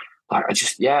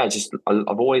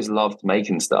I've always loved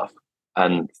making stuff.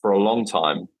 And for a long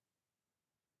time,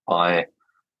 I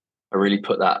really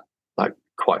put that like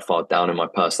quite far down in my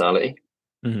personality.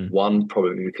 Mm-hmm. One,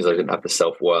 probably because I didn't have the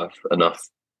self-worth enough,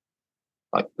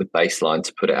 like the baseline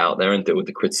to put it out there and deal with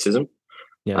the criticism.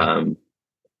 Yeah.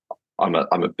 I'm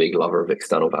a big lover of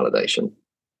external validation.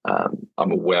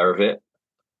 I'm aware of it.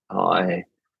 I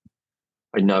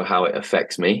know how it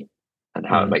affects me and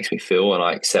how it makes me feel, and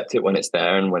I accept it when it's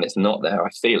there, and when it's not there, I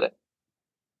feel it.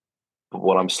 But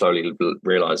what I'm slowly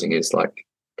realizing is like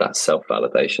that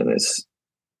self-validation is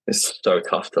so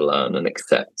tough to learn and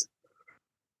accept.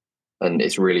 And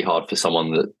it's really hard for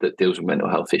someone that deals with mental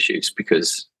health issues,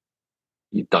 because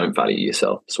you don't value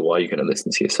yourself. So why are you going to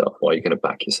listen to yourself? Why are you going to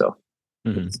back yourself?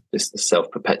 Mm-hmm. It's the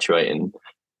self-perpetuating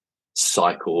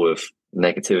cycle of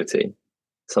negativity.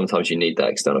 Sometimes you need that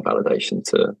external validation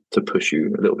to push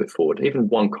you a little bit forward. Even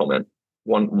one comment,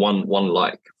 one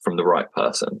like from the right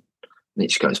person, and it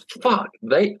just goes, fuck,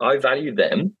 I value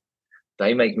them.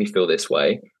 They make me feel this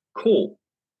way. Cool.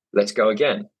 Let's go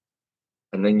again.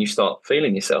 And then you start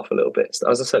feeling yourself a little bit.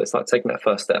 So as I said, it's like taking that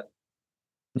first step.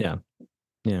 Yeah.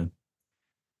 Yeah.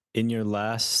 In your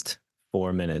last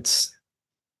 4 minutes,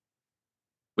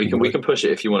 we can push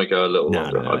it if you want to go a little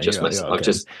longer. No, I've just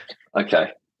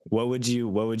okay. What would you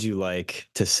like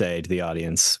to say to the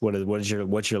audience? What's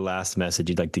your last message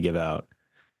you'd like to give out?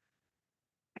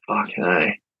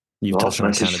 Okay. You've touched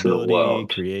on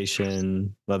accountability,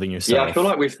 creation, loving yourself. Yeah, I feel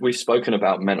like we've spoken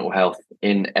about mental health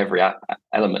in every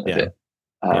element of it,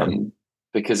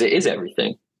 because it is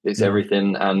everything. It's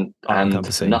everything and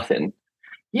nothing.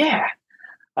 Yeah.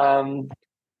 I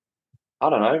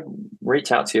don't know.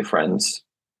 Reach out to your friends.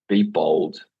 Be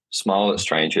bold. Smile at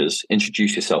strangers.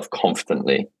 Introduce yourself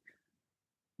confidently.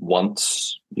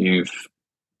 Once you've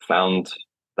found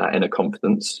that inner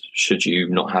confidence, should you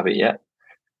not have it yet,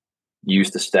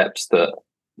 use the steps that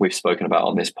we've spoken about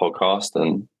on this podcast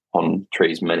and on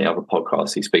Tree's many other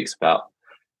podcasts. He speaks about,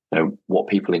 what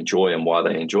people enjoy and why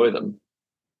they enjoy them.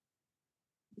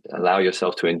 Allow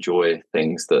yourself to enjoy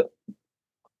things that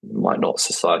might not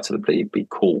societally be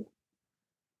cool.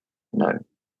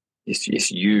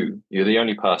 It's you. You're the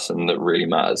only person that really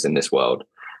matters in this world.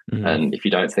 Mm-hmm. And if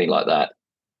you don't think like that,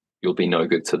 you'll be no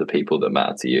good to the people that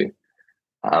matter to you.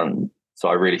 So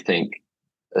I really think,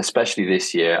 especially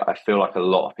this year, I feel like a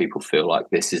lot of people feel like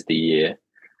this is the year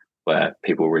where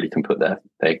people really can put their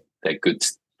good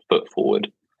foot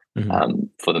forward, mm-hmm.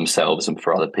 For themselves and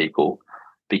for other people.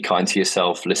 Be kind to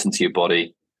yourself, listen to your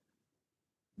body,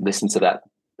 listen to that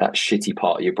shitty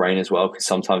part of your brain as well, because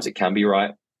sometimes it can be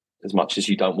right as much as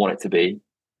you don't want it to be.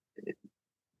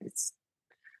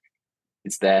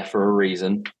 It's there for a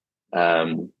reason.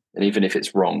 And even if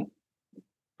it's wrong,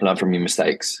 learn from your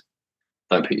mistakes.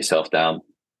 Don't put yourself down.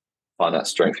 Find that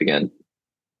strength again.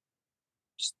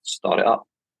 Just start it up.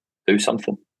 Do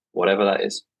something, whatever that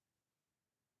is.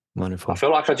 Wonderful. I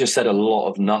feel like I just said a lot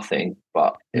of nothing,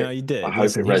 but no, you did. I hope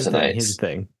it resonates. Here's the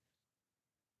thing.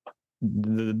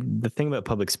 The thing about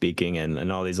public speaking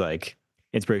and all these like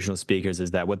inspirational speakers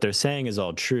is that what they're saying is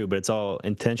all true, but it's all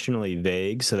intentionally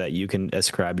vague so that you can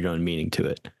ascribe your own meaning to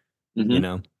it.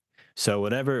 Mm-hmm. So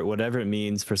whatever it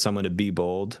means for someone to be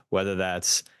bold, whether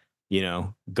that's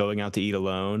going out to eat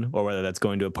alone or whether that's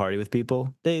going to a party with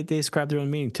people, they ascribe their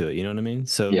own meaning to it. You know what I mean?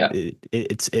 So yeah.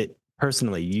 It's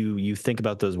personally, you think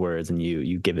about those words and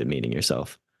you give it meaning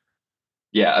yourself.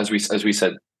 Yeah, as we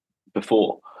said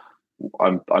before,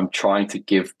 I'm trying to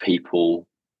give people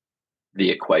the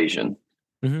equation,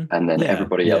 mm-hmm. and then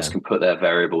everybody else can put their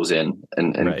variables in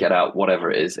and right. get out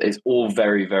whatever it is. It's all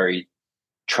very, very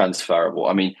transferable.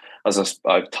 I mean, as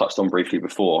I've touched on briefly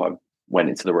before, I went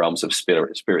into the realms of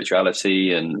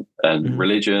spirituality and mm-hmm.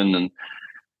 religion, and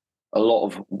a lot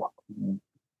of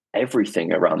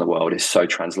everything around the world is so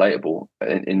translatable.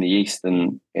 In the East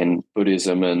and in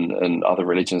Buddhism and other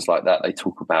religions like that, they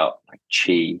talk about like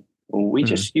chi. Well, we mm-hmm.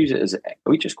 just use it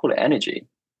we just call it energy.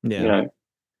 Yeah.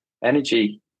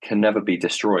 Energy can never be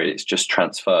destroyed. It's just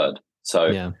transferred.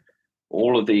 So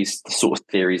all of these sort of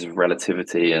theories of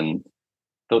relativity and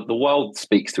the world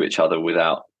speaks to each other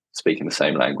without speaking the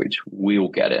same language. We all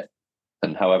get it.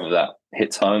 And however that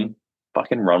hits home,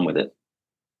 fucking run with it.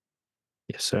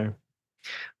 Yes, sir.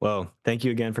 Well, thank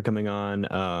you again for coming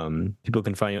on. People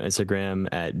can find you on Instagram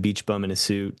at Beach Bum in a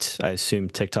Suit. I assume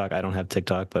TikTok. I don't have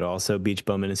TikTok, but also Beach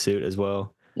Bum in a Suit as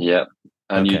well. Yeah,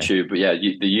 and okay. YouTube. But yeah,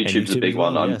 the YouTube's a big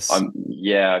one. Yes.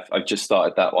 I've just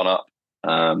started that one up.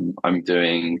 I'm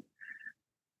doing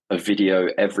a video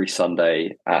every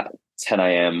Sunday at 10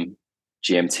 a.m.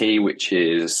 GMT, which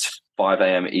is 5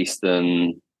 a.m.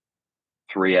 Eastern,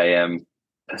 3 a.m.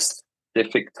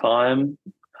 Pacific time.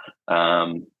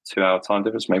 2-hour time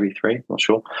difference, maybe 3, not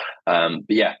sure. But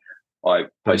yeah, I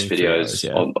post videos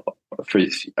on.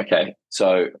 Okay,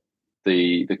 so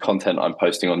the content I'm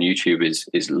posting on YouTube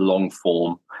is long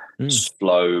form,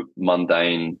 slow,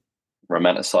 mundane,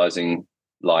 romanticizing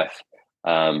life,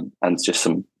 and just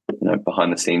some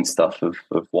behind the scenes stuff of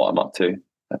what I'm up to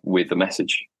with the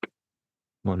message.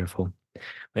 Wonderful. Well,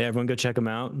 yeah, everyone go check them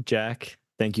out. Jack,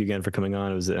 thank you again for coming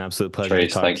on. It was an absolute pleasure to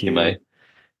talk to you, mate.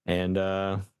 And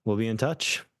we'll be in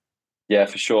touch. Yeah,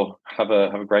 for sure. Have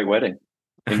a great wedding.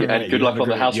 And right, good luck on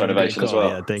the house renovation as well.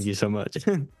 Yeah, thank you so much.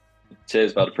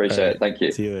 Cheers, bud. Appreciate it. Thank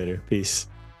you. See you later. Peace.